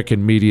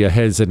American media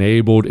has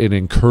enabled and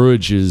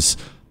encourages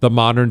the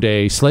modern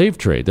day slave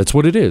trade. That's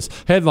what it is.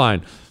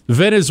 Headline: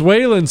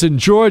 Venezuelans in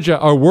Georgia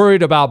are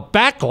worried about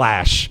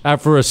backlash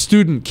after a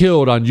student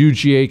killed on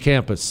UGA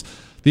campus.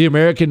 The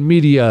American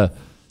media,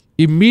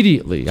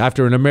 immediately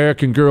after an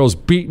American girl is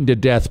beaten to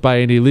death by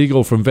an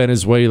illegal from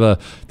Venezuela,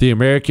 the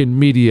American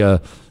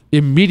media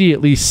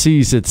immediately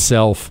sees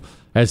itself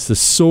as the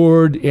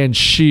sword and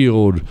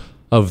shield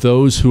of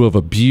those who have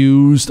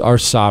abused our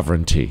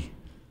sovereignty.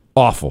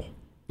 Awful.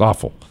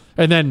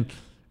 And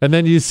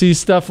then you see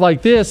stuff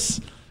like this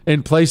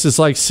in places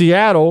like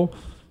Seattle.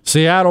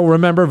 Seattle,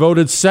 remember,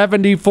 voted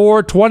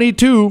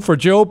 74-22 for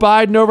Joe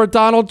Biden over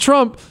Donald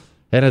Trump.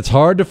 And it's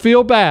hard to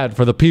feel bad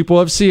for the people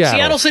of Seattle.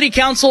 Seattle City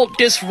Council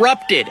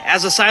disrupted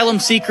as asylum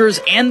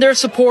seekers and their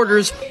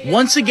supporters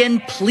once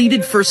again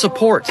pleaded for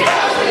support.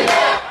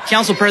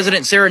 Council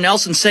President Sarah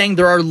Nelson saying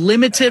there are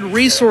limited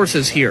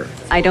resources here.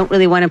 I don't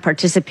really want to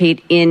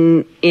participate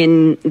in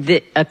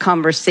a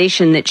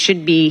conversation that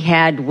should be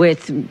had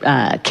with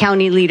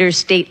county leaders,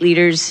 state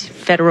leaders,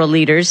 federal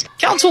leaders.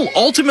 Council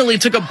ultimately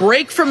took a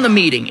break from the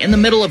meeting in the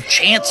middle of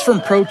chants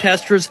from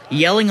protesters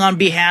yelling on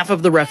behalf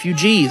of the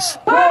refugees.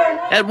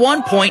 At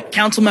one point,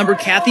 Councilmember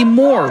Kathy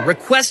Moore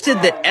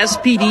requested that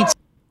SPD...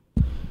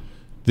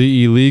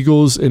 The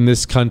illegals in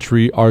this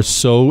country are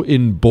so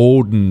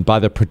emboldened by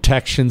the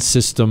protection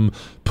system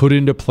put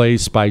into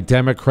place by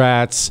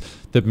Democrats,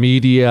 the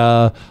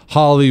media,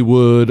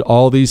 Hollywood,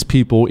 all these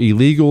people.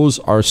 Illegals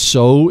are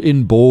so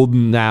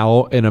emboldened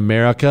now in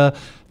America,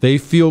 they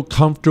feel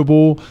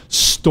comfortable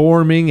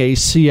storming a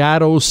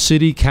Seattle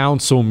City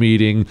Council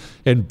meeting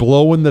and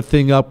blowing the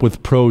thing up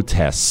with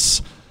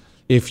protests.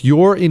 If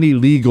you're an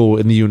illegal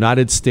in the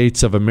United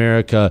States of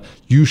America,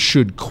 you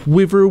should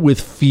quiver with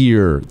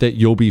fear that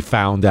you'll be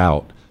found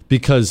out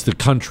because the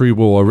country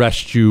will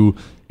arrest you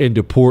and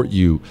deport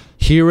you.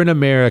 Here in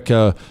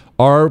America,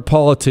 our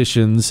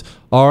politicians,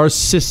 our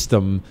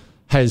system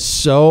has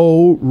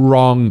so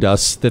wronged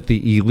us that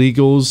the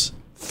illegals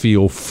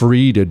feel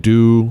free to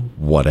do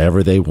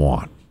whatever they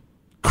want.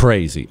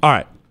 Crazy. All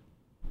right.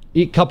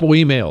 A couple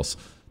emails,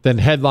 then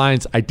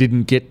headlines I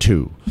didn't get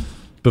to.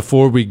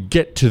 Before we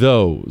get to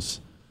those,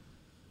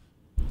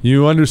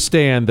 you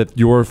understand that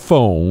your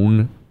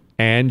phone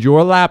and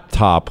your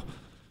laptop,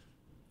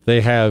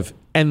 they have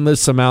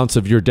endless amounts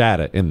of your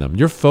data in them.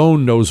 Your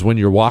phone knows when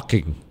you're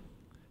walking.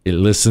 It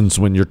listens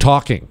when you're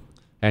talking.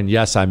 And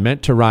yes, I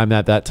meant to rhyme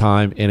that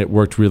time, and it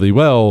worked really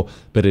well,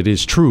 but it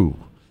is true.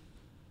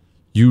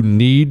 You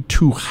need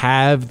to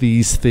have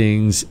these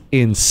things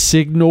in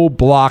signal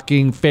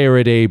blocking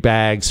Faraday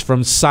bags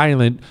from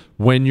Silent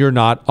when you're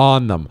not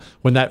on them.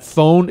 When that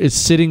phone is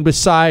sitting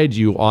beside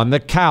you on the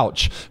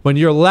couch, when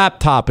your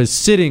laptop is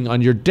sitting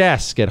on your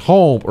desk at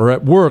home or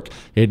at work,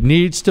 it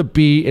needs to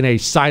be in a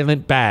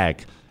silent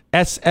bag.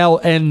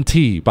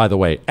 SLNT, by the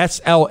way.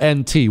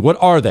 SLNT. What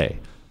are they?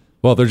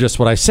 Well, they're just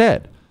what I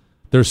said.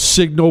 They're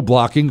signal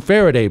blocking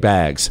Faraday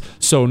bags.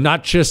 So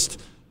not just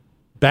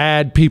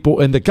bad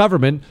people in the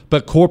government,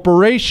 but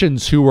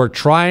corporations who are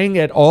trying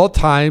at all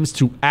times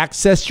to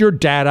access your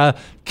data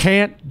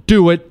can't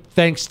do it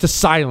thanks to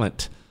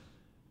Silent.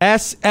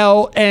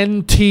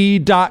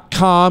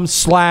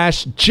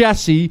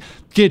 SLNT.com/Jesse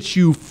gets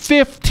you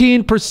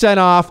 15%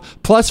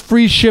 off plus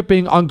free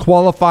shipping on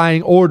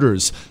qualifying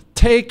orders.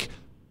 Take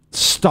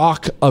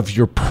stock of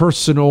your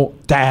personal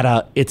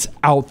data. It's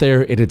out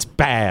there and it's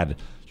bad.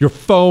 Your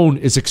phone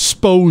is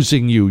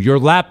exposing you. Your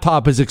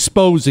laptop is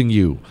exposing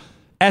you.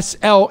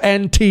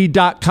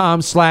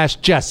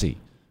 SLNT.com/Jesse.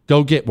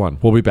 Go get one.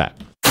 We'll be back.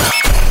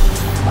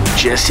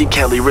 Jesse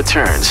Kelly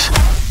returns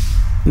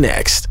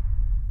next.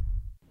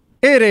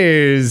 It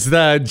is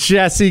the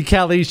Jesse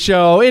Kelly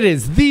Show. It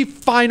is the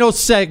final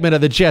segment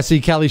of the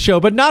Jesse Kelly Show,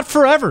 but not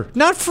forever.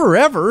 Not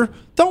forever.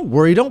 Don't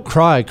worry. Don't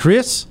cry,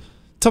 Chris.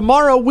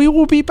 Tomorrow we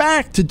will be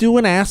back to do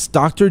an Ask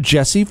Dr.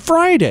 Jesse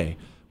Friday,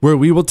 where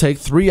we will take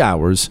 3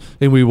 hours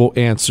and we will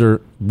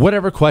answer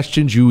whatever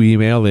questions you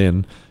email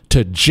in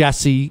to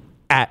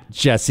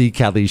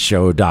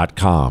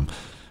jesse@jessekellyshow.com.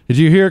 Did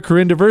you hear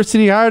Corinne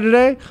Diversity hired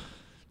today?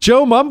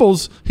 Joe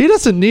Mumbles, he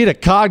doesn't need a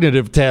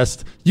cognitive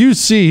test. You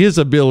see his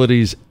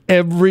abilities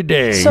every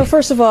day. So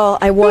first of all,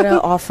 I want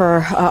to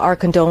offer our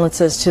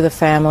condolences to the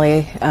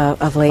family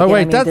of Lady. Oh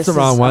wait, that's the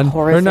wrong one.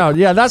 Or no,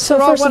 yeah, that's the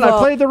wrong one. I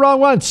played the wrong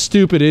one.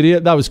 Stupid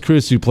idiot. That was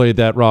Chris who played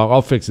that wrong.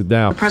 I'll fix it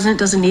now. The president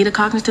doesn't need a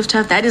cognitive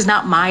test. That is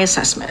not my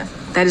assessment.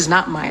 That is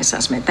not my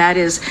assessment. That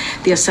is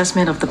the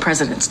assessment of the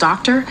president's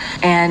doctor.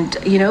 And,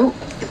 you know,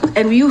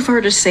 and you've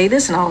heard us say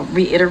this, and I'll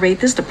reiterate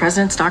this, the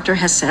president's doctor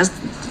has said,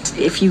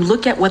 if you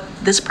look at what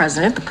this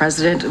president, the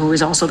president who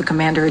is also the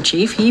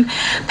commander-in-chief, he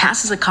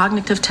passes a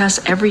cognitive test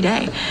every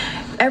day,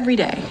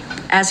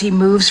 as he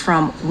moves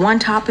from one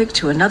topic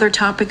to another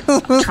topic,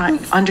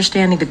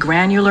 understanding the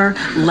granular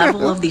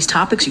level of these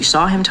topics. You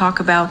saw him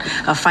talk about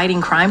fighting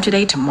crime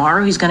today.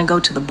 Tomorrow he's going to go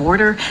to the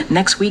border.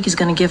 Next week he's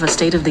going to give a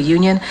State of the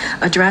Union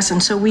address.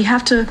 And so we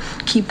have to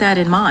keep that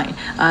in mind.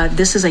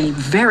 This is a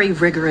very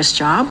rigorous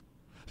job.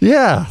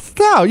 Yeah,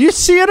 no, you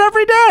see it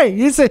every day.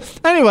 You see.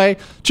 Anyway,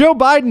 Joe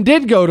Biden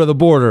did go to the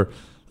border.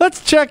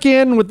 Let's check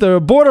in with the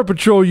Border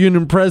Patrol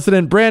Union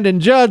President, Brandon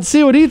Judd,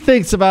 see what he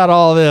thinks about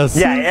all this.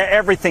 Yeah,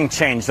 everything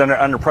changed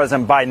under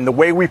President Biden. The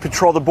way we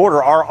patrol the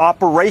border, our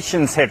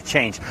operations have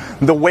changed.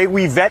 The way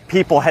we vet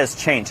people has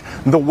changed.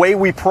 The way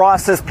we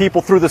process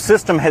people through the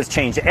system has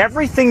changed.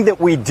 Everything that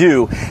we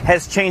do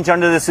has changed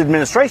under this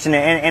administration.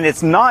 And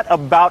it's not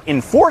about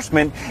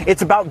enforcement.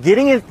 It's about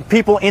getting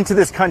people into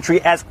this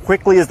country as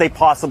quickly as they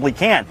possibly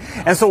can.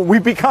 And so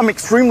we've become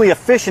extremely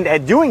efficient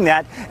at doing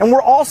that. And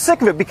we're all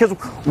sick of it because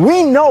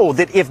we know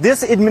that if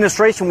this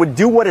administration would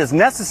do what is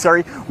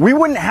necessary, we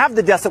wouldn't have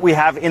the deaths that we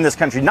have in this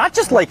country. Not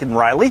just Laken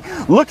Riley.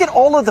 Look at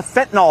all of the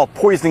fentanyl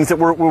poisonings that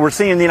we're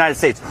seeing in the United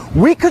States.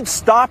 We could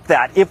stop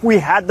that if we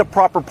had the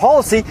proper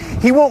policy.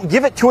 He won't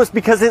give it to us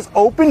because his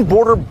open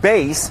border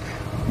base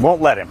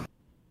won't let him.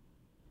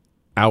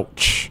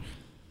 Ouch.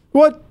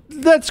 What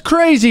That's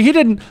crazy. He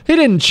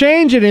didn't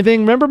change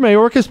anything. Remember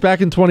Mayorkas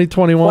back in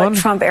 2021? What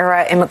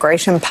Trump-era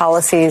immigration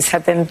policies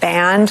have been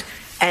banned,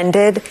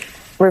 ended,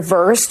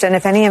 reversed, and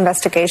if any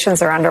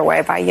investigations are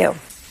underway by you?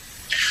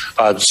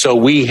 So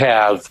we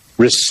have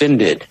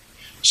rescinded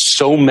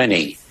so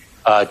many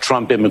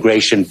Trump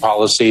immigration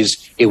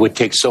policies, it would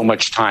take so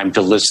much time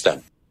to list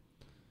them.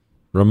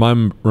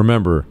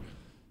 Remember,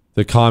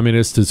 the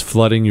communist is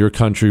flooding your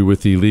country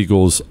with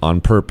illegals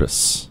on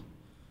purpose.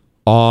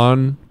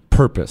 On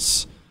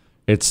purpose.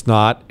 It's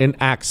not an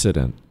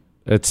accident.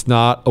 It's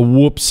not a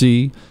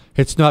whoopsie.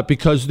 It's not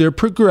because they're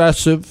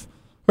progressive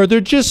or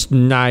they're just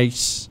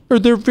nice or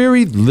they're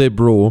very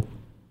liberal.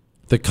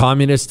 The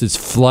communist is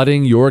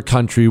flooding your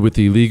country with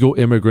illegal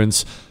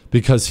immigrants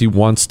because he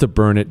wants to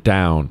burn it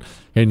down.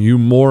 And you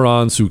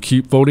morons who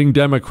keep voting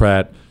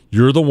Democrat,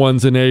 you're the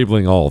ones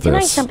enabling all this.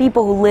 Tonight, some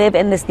people who live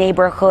in this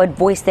neighborhood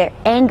voiced their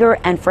anger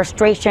and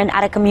frustration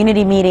at a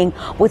community meeting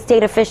with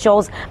state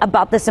officials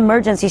about this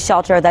emergency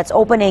shelter that's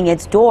opening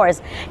its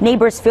doors.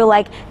 Neighbors feel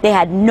like they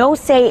had no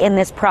say in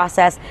this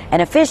process,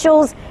 and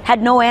officials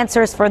had no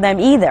answers for them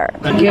either.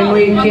 Can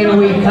we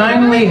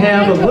kindly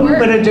have a little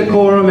bit of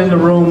decorum in the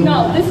room?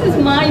 No, this is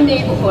my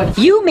neighborhood.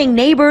 Fuming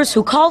neighbors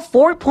who called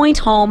 4 Point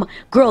Home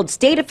grilled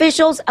state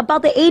officials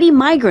about the 80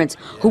 migrants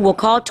who will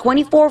call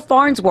 24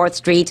 Farnsworth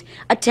Street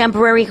a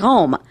temporary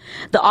home.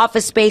 The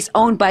office space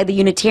owned by the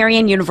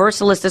Unitarian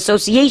Universalist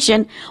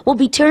Association will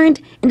be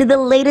turned into the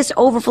latest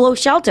overflow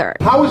shelter.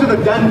 How is it a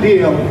done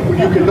deal when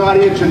you cannot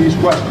answer these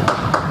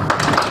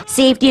questions?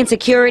 Safety and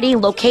security,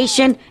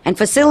 location, and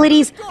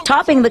facilities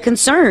topping the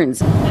concerns.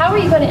 How are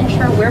you going to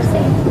ensure we're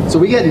safe? So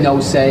we get no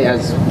say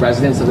as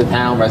residents of the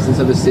town, residents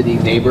of the city,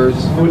 neighbors.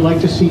 I would like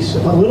to see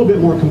a little bit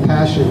more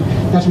compassion.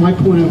 That's my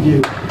point of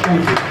view.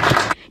 Thank you.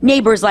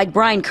 Neighbors like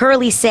Brian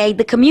Curley say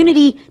the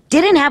community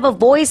didn't have a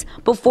voice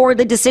before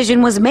the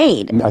decision was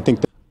made. I think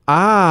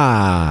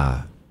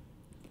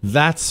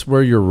that's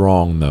where you're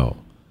wrong, though.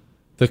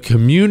 The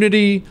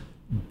community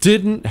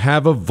didn't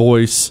have a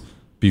voice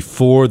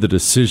before the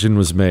decision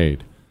was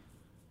made.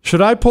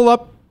 Should I pull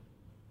up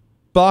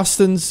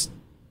Boston's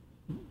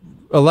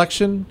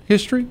election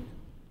history?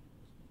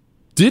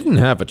 Didn't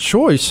have a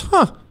choice,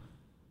 huh?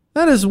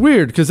 That is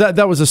weird, because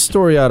that was a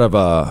story out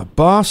of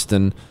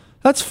Boston.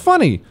 That's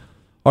funny.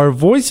 Our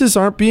voices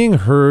aren't being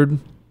heard.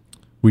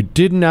 We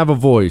didn't have a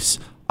voice.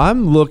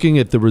 I'm looking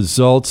at the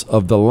results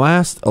of the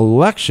last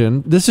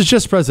election. This is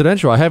just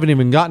presidential. I haven't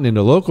even gotten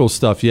into local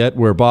stuff yet,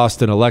 where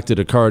Boston elected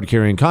a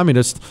card-carrying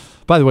communist.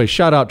 By the way,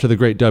 shout out to the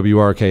great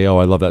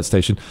WRKO. I love that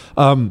station.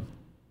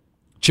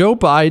 Joe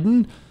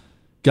Biden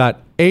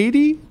got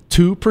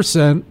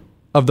 82%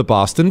 of the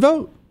Boston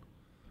vote.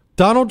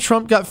 Donald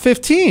Trump got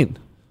 15%,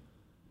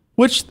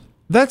 which...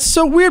 That's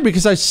so weird,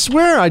 because I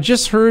swear I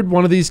just heard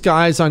one of these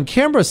guys on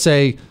camera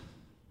say,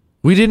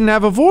 we didn't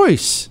have a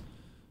voice.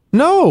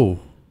 No,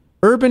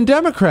 urban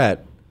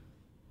Democrat,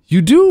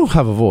 you do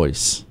have a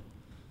voice.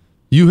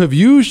 You have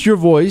used your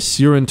voice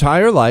your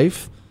entire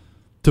life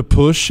to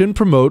push and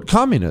promote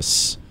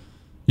communists.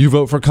 You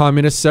vote for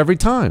communists every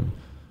time.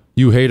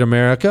 You hate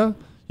America.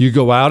 You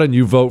go out and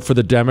you vote for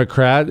the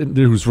Democrat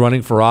who's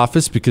running for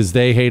office because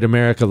they hate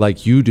America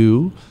like you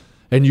do.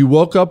 And you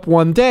woke up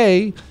one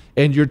day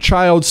and your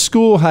child's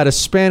school had a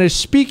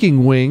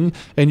Spanish-speaking wing,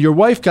 and your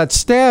wife got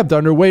stabbed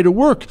on her way to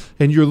work,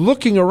 and you're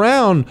looking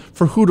around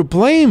for who to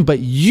blame, but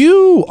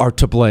you are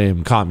to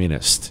blame,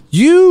 communist.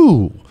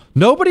 You.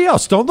 Nobody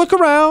else. Don't look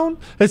around.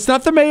 It's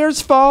not the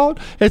mayor's fault.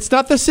 It's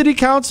not the city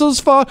council's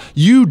fault.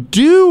 You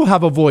do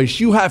have a voice.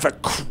 You have a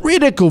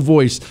critical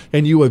voice,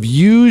 and you have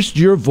used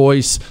your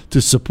voice to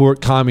support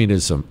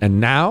communism.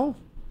 And now,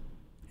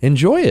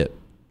 enjoy it.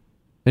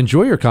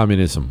 Enjoy your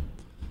communism.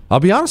 I'll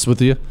be honest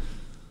with you.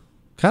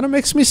 Kind of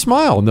makes me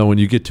smile knowing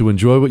you get to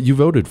enjoy what you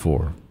voted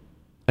for.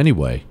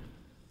 Anyway,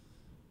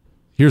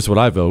 here's what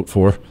I vote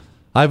for.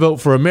 I vote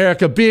for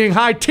America being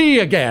high tea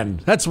again.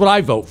 That's what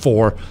I vote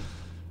for.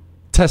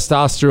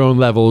 Testosterone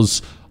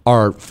levels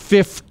are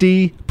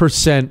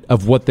 50%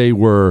 of what they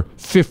were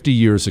 50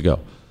 years ago.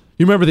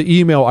 You remember the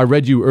email I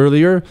read you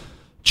earlier?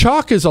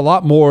 Chalk is a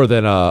lot more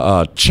than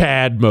a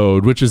Chad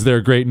mode, which is their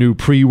great new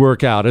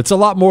pre-workout. It's a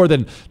lot more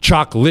than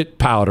chocolate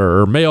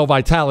powder or male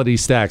vitality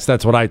stacks.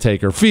 That's what I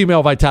take. Or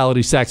female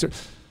vitality stacks.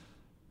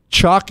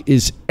 Chalk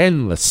is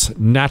endless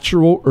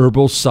natural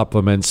herbal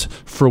supplements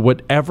for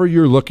whatever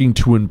you're looking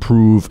to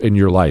improve in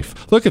your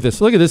life. Look at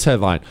this. Look at this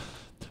headline.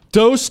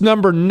 Dose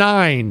number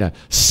 9.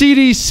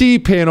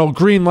 CDC panel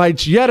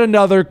greenlights yet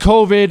another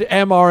COVID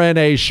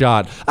mRNA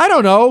shot. I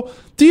don't know.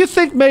 Do you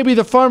think maybe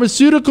the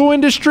pharmaceutical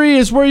industry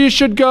is where you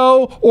should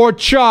go, or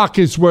chalk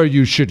is where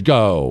you should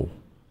go?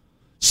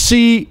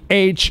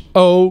 CHOQ.com.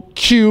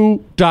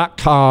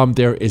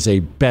 There is a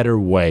better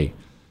way,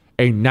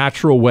 a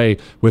natural way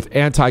with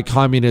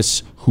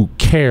anti-communists who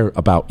care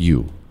about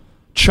you.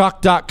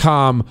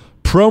 Chalk.com,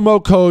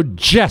 promo code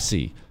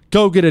Jesse.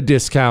 Go get a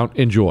discount.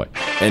 Enjoy.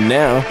 And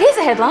now, Here's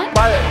a headline.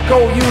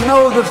 Go, you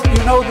know the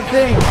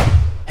thing.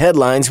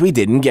 headlines we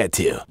didn't get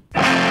to.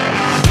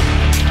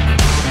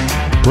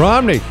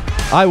 Romney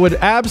I would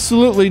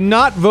absolutely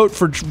not vote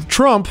for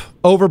Trump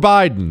over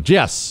Biden.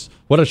 Yes.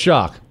 What a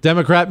shock.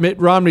 Democrat Mitt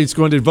Romney is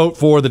going to vote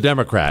for the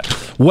Democrat.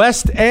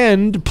 West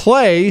End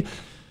Play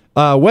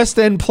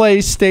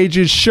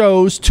stages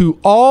shows to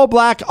all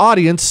black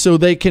audience so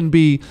they can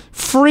be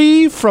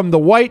free from the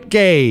white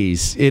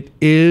gaze. It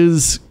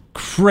is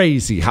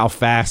crazy how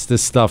fast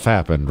this stuff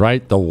happened,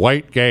 right? The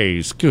white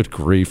gaze. Good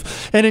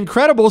grief. An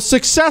incredible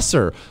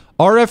successor.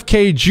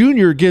 RFK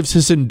Jr. gives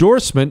his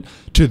endorsement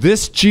to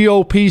this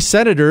GOP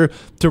senator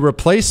to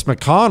replace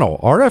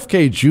McConnell.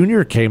 RFK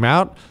Jr. came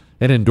out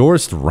and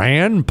endorsed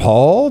Rand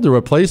Paul to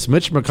replace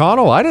Mitch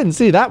McConnell. I didn't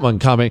see that one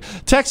coming.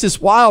 Texas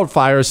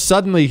wildfires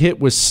suddenly hit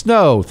with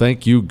snow.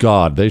 Thank you,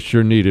 God. They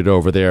sure need it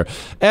over there.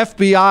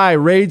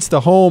 FBI raids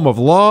the home of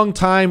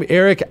longtime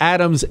Eric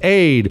Adams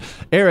aide.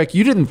 Eric,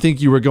 you didn't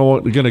think you were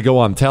going to go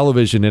on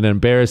television and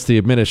embarrass the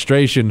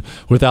administration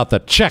without the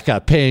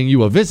checkup paying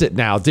you a visit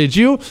now, did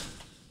you?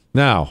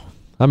 Now,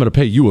 I'm going to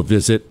pay you a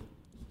visit.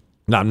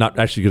 No, I'm not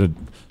actually going to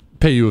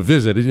pay you a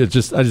visit.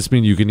 I just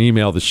mean you can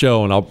email the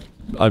show and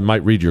I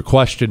might read your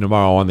question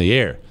tomorrow on the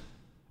air.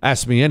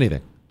 Ask me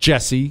anything.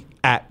 Jesse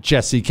at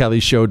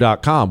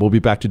jessekellyshow.com. We'll be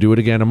back to do it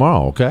again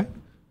tomorrow, okay?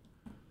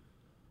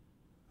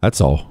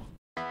 That's all.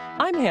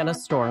 I'm Hannah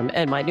Storm,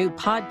 and my new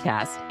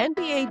podcast,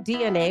 NBA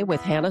DNA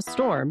with Hannah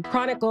Storm,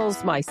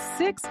 chronicles my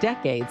 6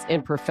 decades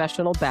in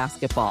professional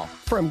basketball.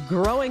 From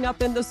growing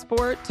up in the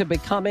sport to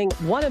becoming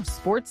one of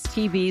sports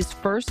TV's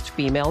first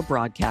female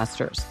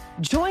broadcasters.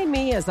 Join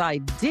me as I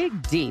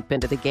dig deep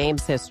into the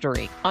game's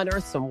history,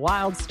 unearth some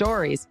wild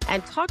stories,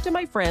 and talk to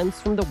my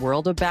friends from the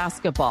world of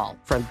basketball,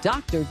 from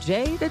Dr.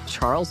 J to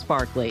Charles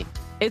Barkley.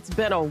 It's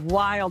been a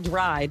wild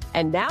ride,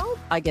 and now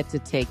I get to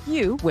take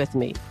you with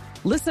me.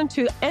 Listen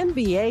to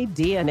NBA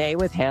DNA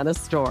with Hannah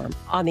Storm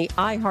on the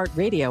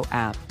iHeartRadio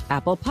app,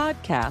 Apple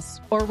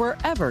Podcasts, or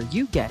wherever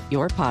you get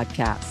your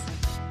podcasts.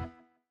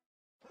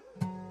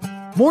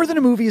 More Than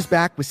a Movie is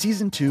back with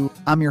Season 2.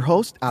 I'm your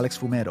host, Alex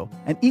Fumero,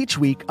 and each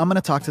week I'm going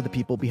to talk to the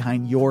people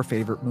behind your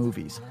favorite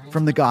movies.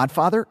 From The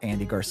Godfather,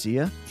 Andy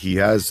Garcia. He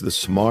has the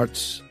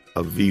smarts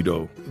of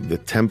Vito, the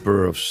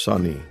temper of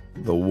Sonny,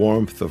 the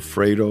warmth of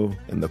Fredo,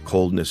 and the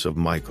coldness of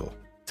Michael.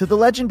 To the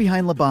legend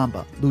behind La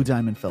Bamba, Lou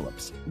Diamond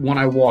Phillips. When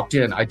I walked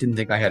in, I didn't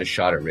think I had a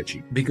shot at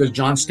Richie because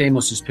John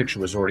Stamos' picture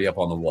was already up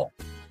on the wall.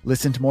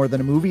 Listen to More Than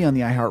a Movie on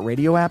the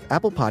iHeartRadio app,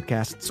 Apple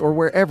Podcasts, or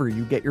wherever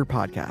you get your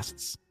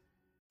podcasts.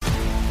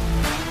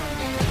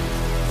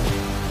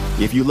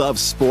 If you love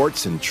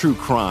sports and true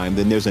crime,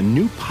 then there's a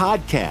new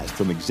podcast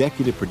from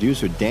executive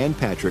producer Dan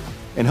Patrick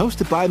and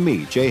hosted by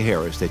me, Jay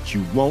Harris, that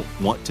you won't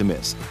want to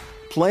miss.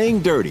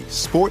 Playing Dirty: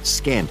 Sports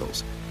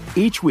Scandals.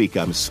 Each week,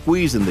 I'm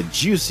squeezing the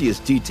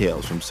juiciest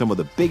details from some of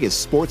the biggest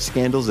sports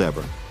scandals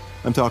ever.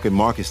 I'm talking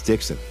Marcus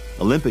Dixon,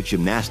 Olympic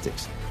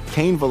gymnastics,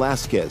 Cain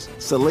Velasquez,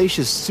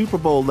 salacious Super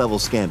Bowl-level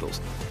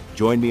scandals.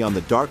 Join me on the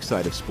dark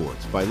side of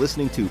sports by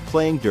listening to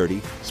Playing Dirty: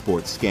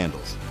 Sports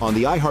Scandals on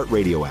the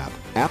iHeartRadio app,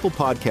 Apple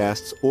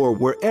Podcasts, or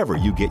wherever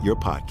you get your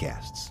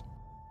podcasts.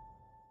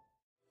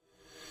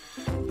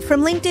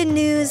 From LinkedIn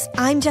News,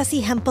 I'm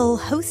Jessie Hempel,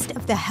 host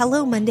of the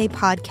Hello Monday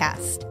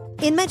podcast.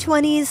 In my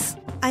 20s,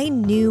 I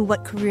knew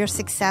what career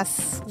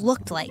success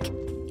looked like.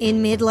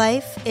 In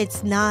midlife,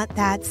 it's not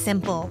that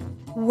simple.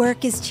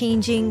 Work is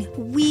changing,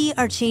 we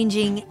are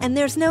changing, and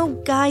there's no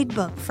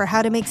guidebook for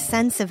how to make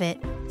sense of it.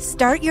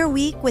 Start your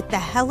week with the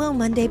Hello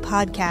Monday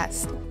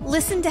podcast.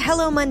 Listen to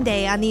Hello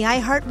Monday on the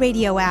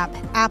iHeartRadio app,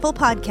 Apple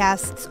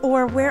Podcasts,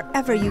 or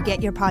wherever you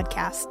get your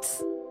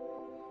podcasts.